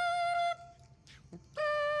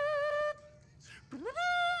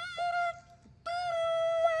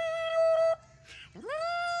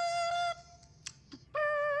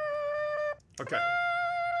 Okay.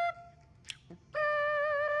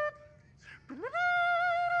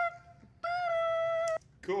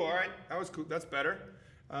 Cool, all right. That was cool. That's better.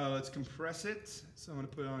 Let's compress it. So I'm going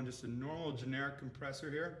to put on just a normal generic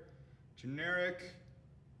compressor here. Generic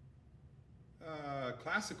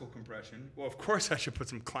classical compression. Well, of course I should put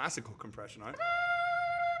some classical compression on it.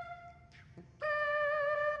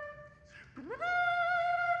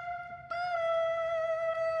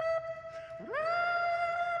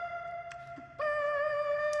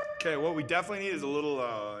 Okay, what we definitely need is a little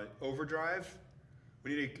overdrive.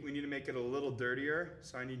 We need to make it a little dirtier,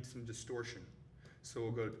 so I need some distortion. So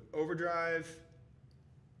we'll go to overdrive.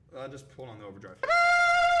 I'll just pull on the overdrive.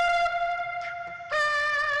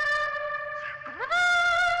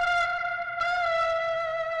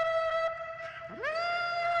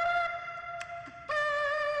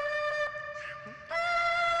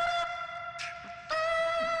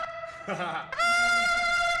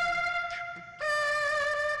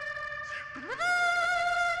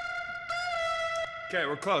 Okay,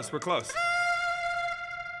 we're close, we're close.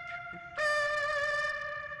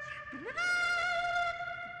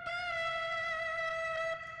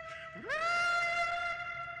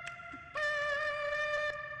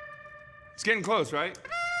 It's getting close, right? The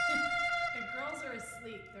girls are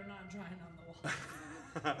asleep. They're not drying on the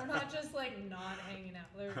wall. They're not just like not hanging out.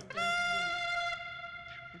 They're asleep.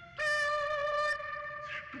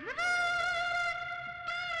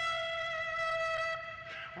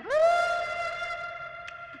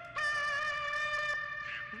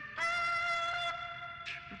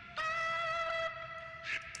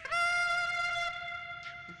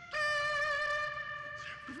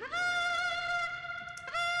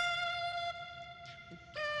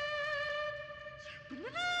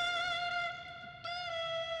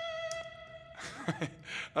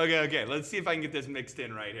 Okay, let's see if I can get this mixed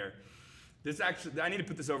in right here. This actually, I need to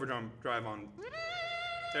put this overdrive on.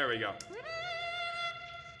 There we go.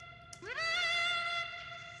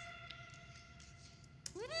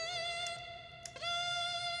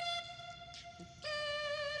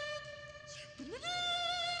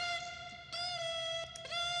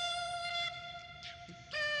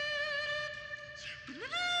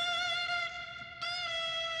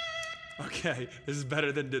 Okay, this is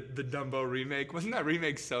better than the Dumbo remake. Wasn't that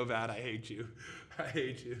remake so bad? I hate you. I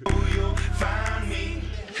hate you. You'll find me.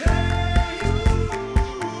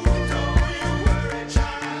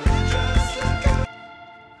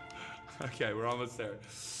 Okay, we're almost there.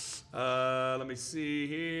 Let me see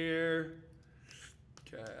here.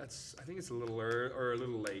 Okay, I think it's a little early or a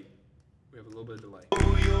little late. We have a little bit of delay.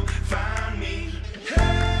 You'll find me.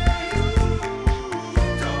 Hey,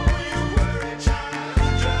 don't you worry.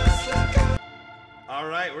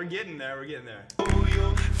 right, we're getting there. We're getting there. Oh,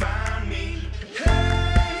 you'll find me.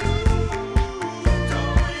 Hey,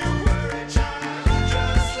 don't you worry, child.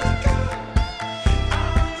 Just look up.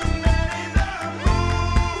 I'm the man in the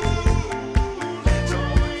moon.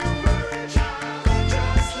 Don't you worry, child.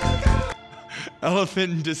 Just look up.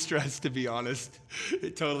 Elephant in distress, to be honest.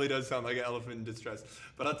 It totally does sound like an elephant in distress.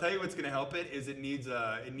 But I'll tell you what's gonna help it is it needs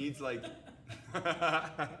like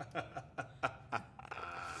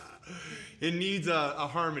it needs a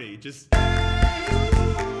harmony. Just all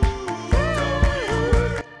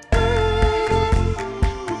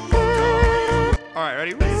right,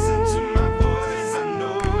 ready? Listen to my voice. I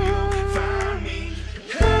know you'll find me.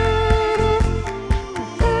 Hey,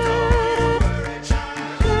 don't you worry,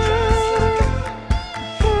 child. Just look up.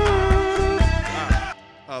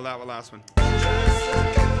 Oh, that last one. Just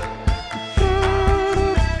look up.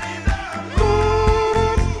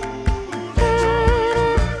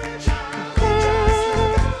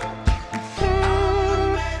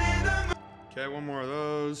 Okay, one more of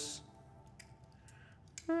those.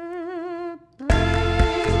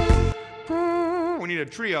 We need a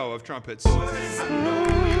trio of trumpets. I know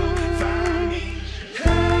you'll find me. Hey,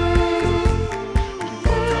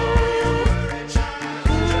 don't you worry, child.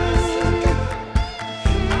 Just look up.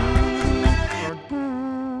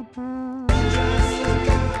 Just look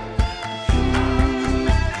up.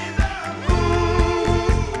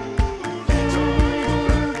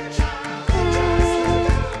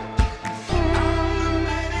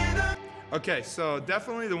 Okay, so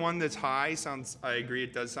definitely the one that's high sounds, I agree,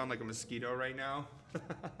 it does sound like a mosquito right now.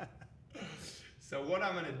 So what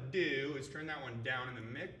I'm gonna do is turn that one down in the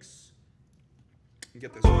mix and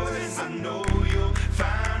get this one. I know you'll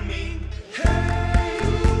find me. Hey,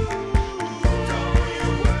 don't you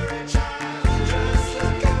worry, child. Just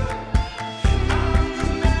look up.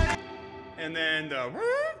 And then the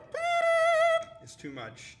it's too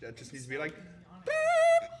much. That just needs to be like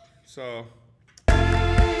so.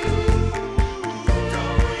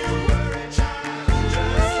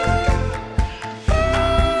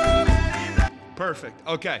 Perfect.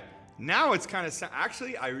 Okay. Now it's kind of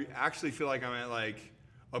actually I actually feel like I'm at like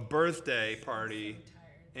a birthday party,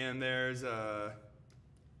 and there's a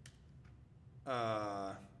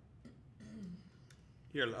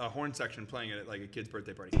horn section playing at like a kid's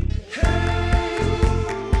birthday party.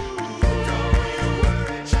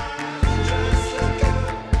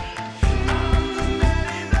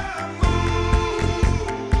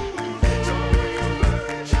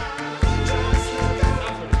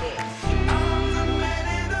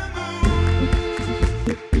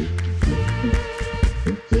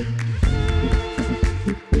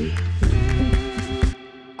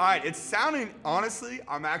 All right, it's sounding, honestly,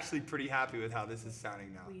 I'm actually pretty happy with how this is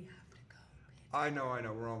sounding now. We have to go. I know,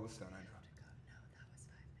 we're almost done, I know.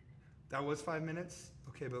 That was 5 minutes?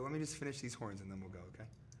 Okay, but let me just finish these horns and then we'll go, okay?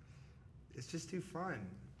 It's just too fun.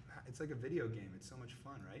 It's like a video game. It's so much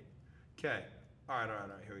fun, right? Okay, all right,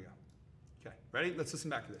 here we go. Okay, ready? Let's listen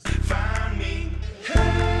back to this. Find me. Hey,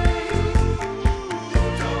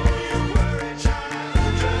 don't you worry,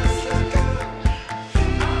 child. Just look up.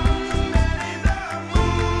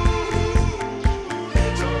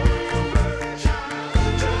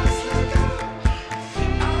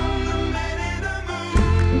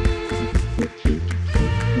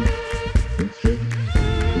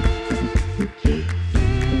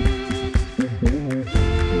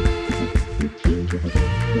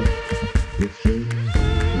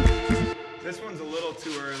 This one's a little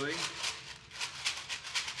too early.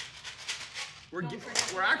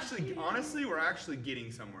 We're actually, honestly, we're actually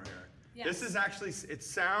getting somewhere here. Yes. This is actually, it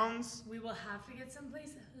sounds, We will have to get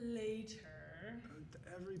someplace later.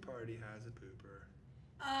 every party has a pooper.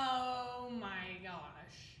 Oh my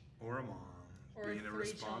gosh. Or a mom. Or being a 3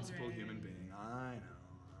 responsible children. human being. I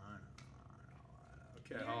know.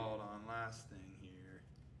 Okay, Yeah. hold on. Last thing here.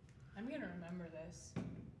 I'm gonna remember this.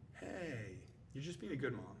 Hey, you're just being a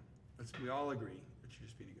good mom. We all agree that you're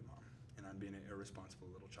just being a good mom. And I'm being an irresponsible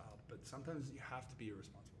little child. But sometimes you have to be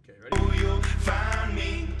irresponsible. Okay, ready? Oh, you'll find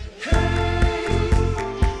me. Hey,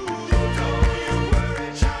 don't you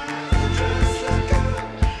worry, child. Just look up.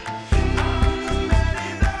 I'm the man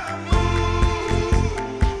in the moon.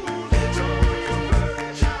 Don't you worry,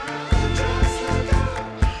 child. Just look up.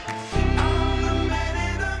 I'm the man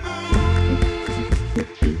in the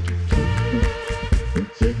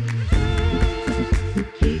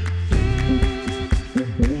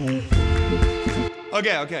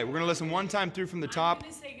Okay, we're gonna listen one time through from the top. I'm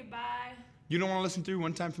gonna say goodbye. You don't wanna listen through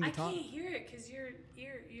one time from the I top? can't hear it because your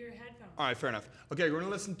headphones. All right, fair enough. Okay, we're gonna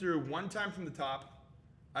listen through one time from the top.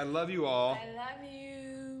 I love you all. I love you.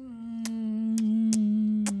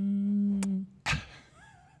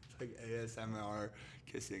 ASMR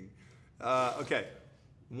kissing. Okay.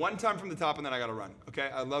 One time from the top, and then I gotta run. Okay.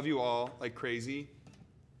 I love you all like crazy,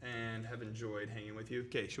 and have enjoyed hanging with you.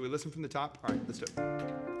 Okay. Should we listen from the top? All right. Let's do it.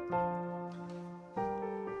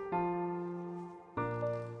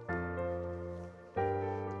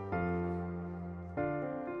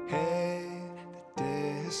 Hey, the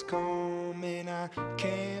day has come, and I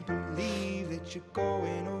can't believe that you're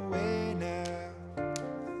going away now.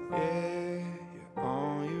 Yeah, you're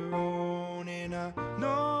on your own, and I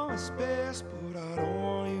know it's best, but I don't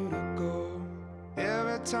want you to go.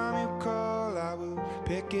 Every time you call, I will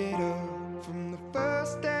pick it up. From the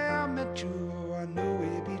first day I met you, oh, I knew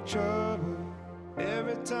it'd be trouble.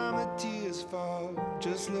 Every time the tears fall,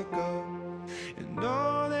 just look up and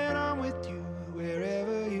know that I'm with you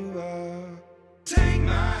wherever you are. Take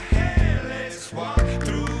my hand, let's walk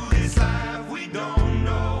through this life. We don't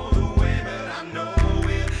know the way, but I know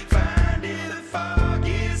we'll find it. The fog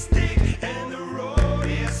is thick and the road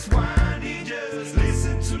is windy. Just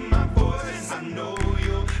listen to my voice, I know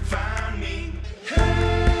you'll find me.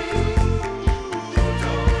 Hey,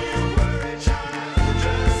 don't you worry, child,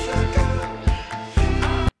 just look up.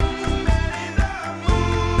 I'm the man in the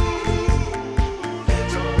mood.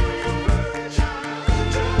 Don't you worry, child,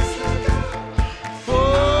 just look up.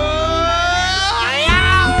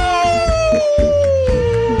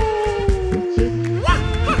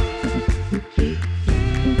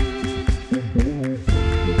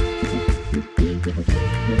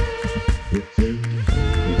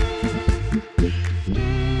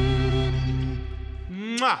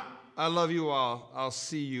 Mwah! I love you all. I'll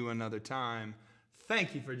see you another time.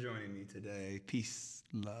 Thank you for joining me today. Peace,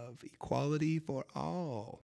 love, equality for all.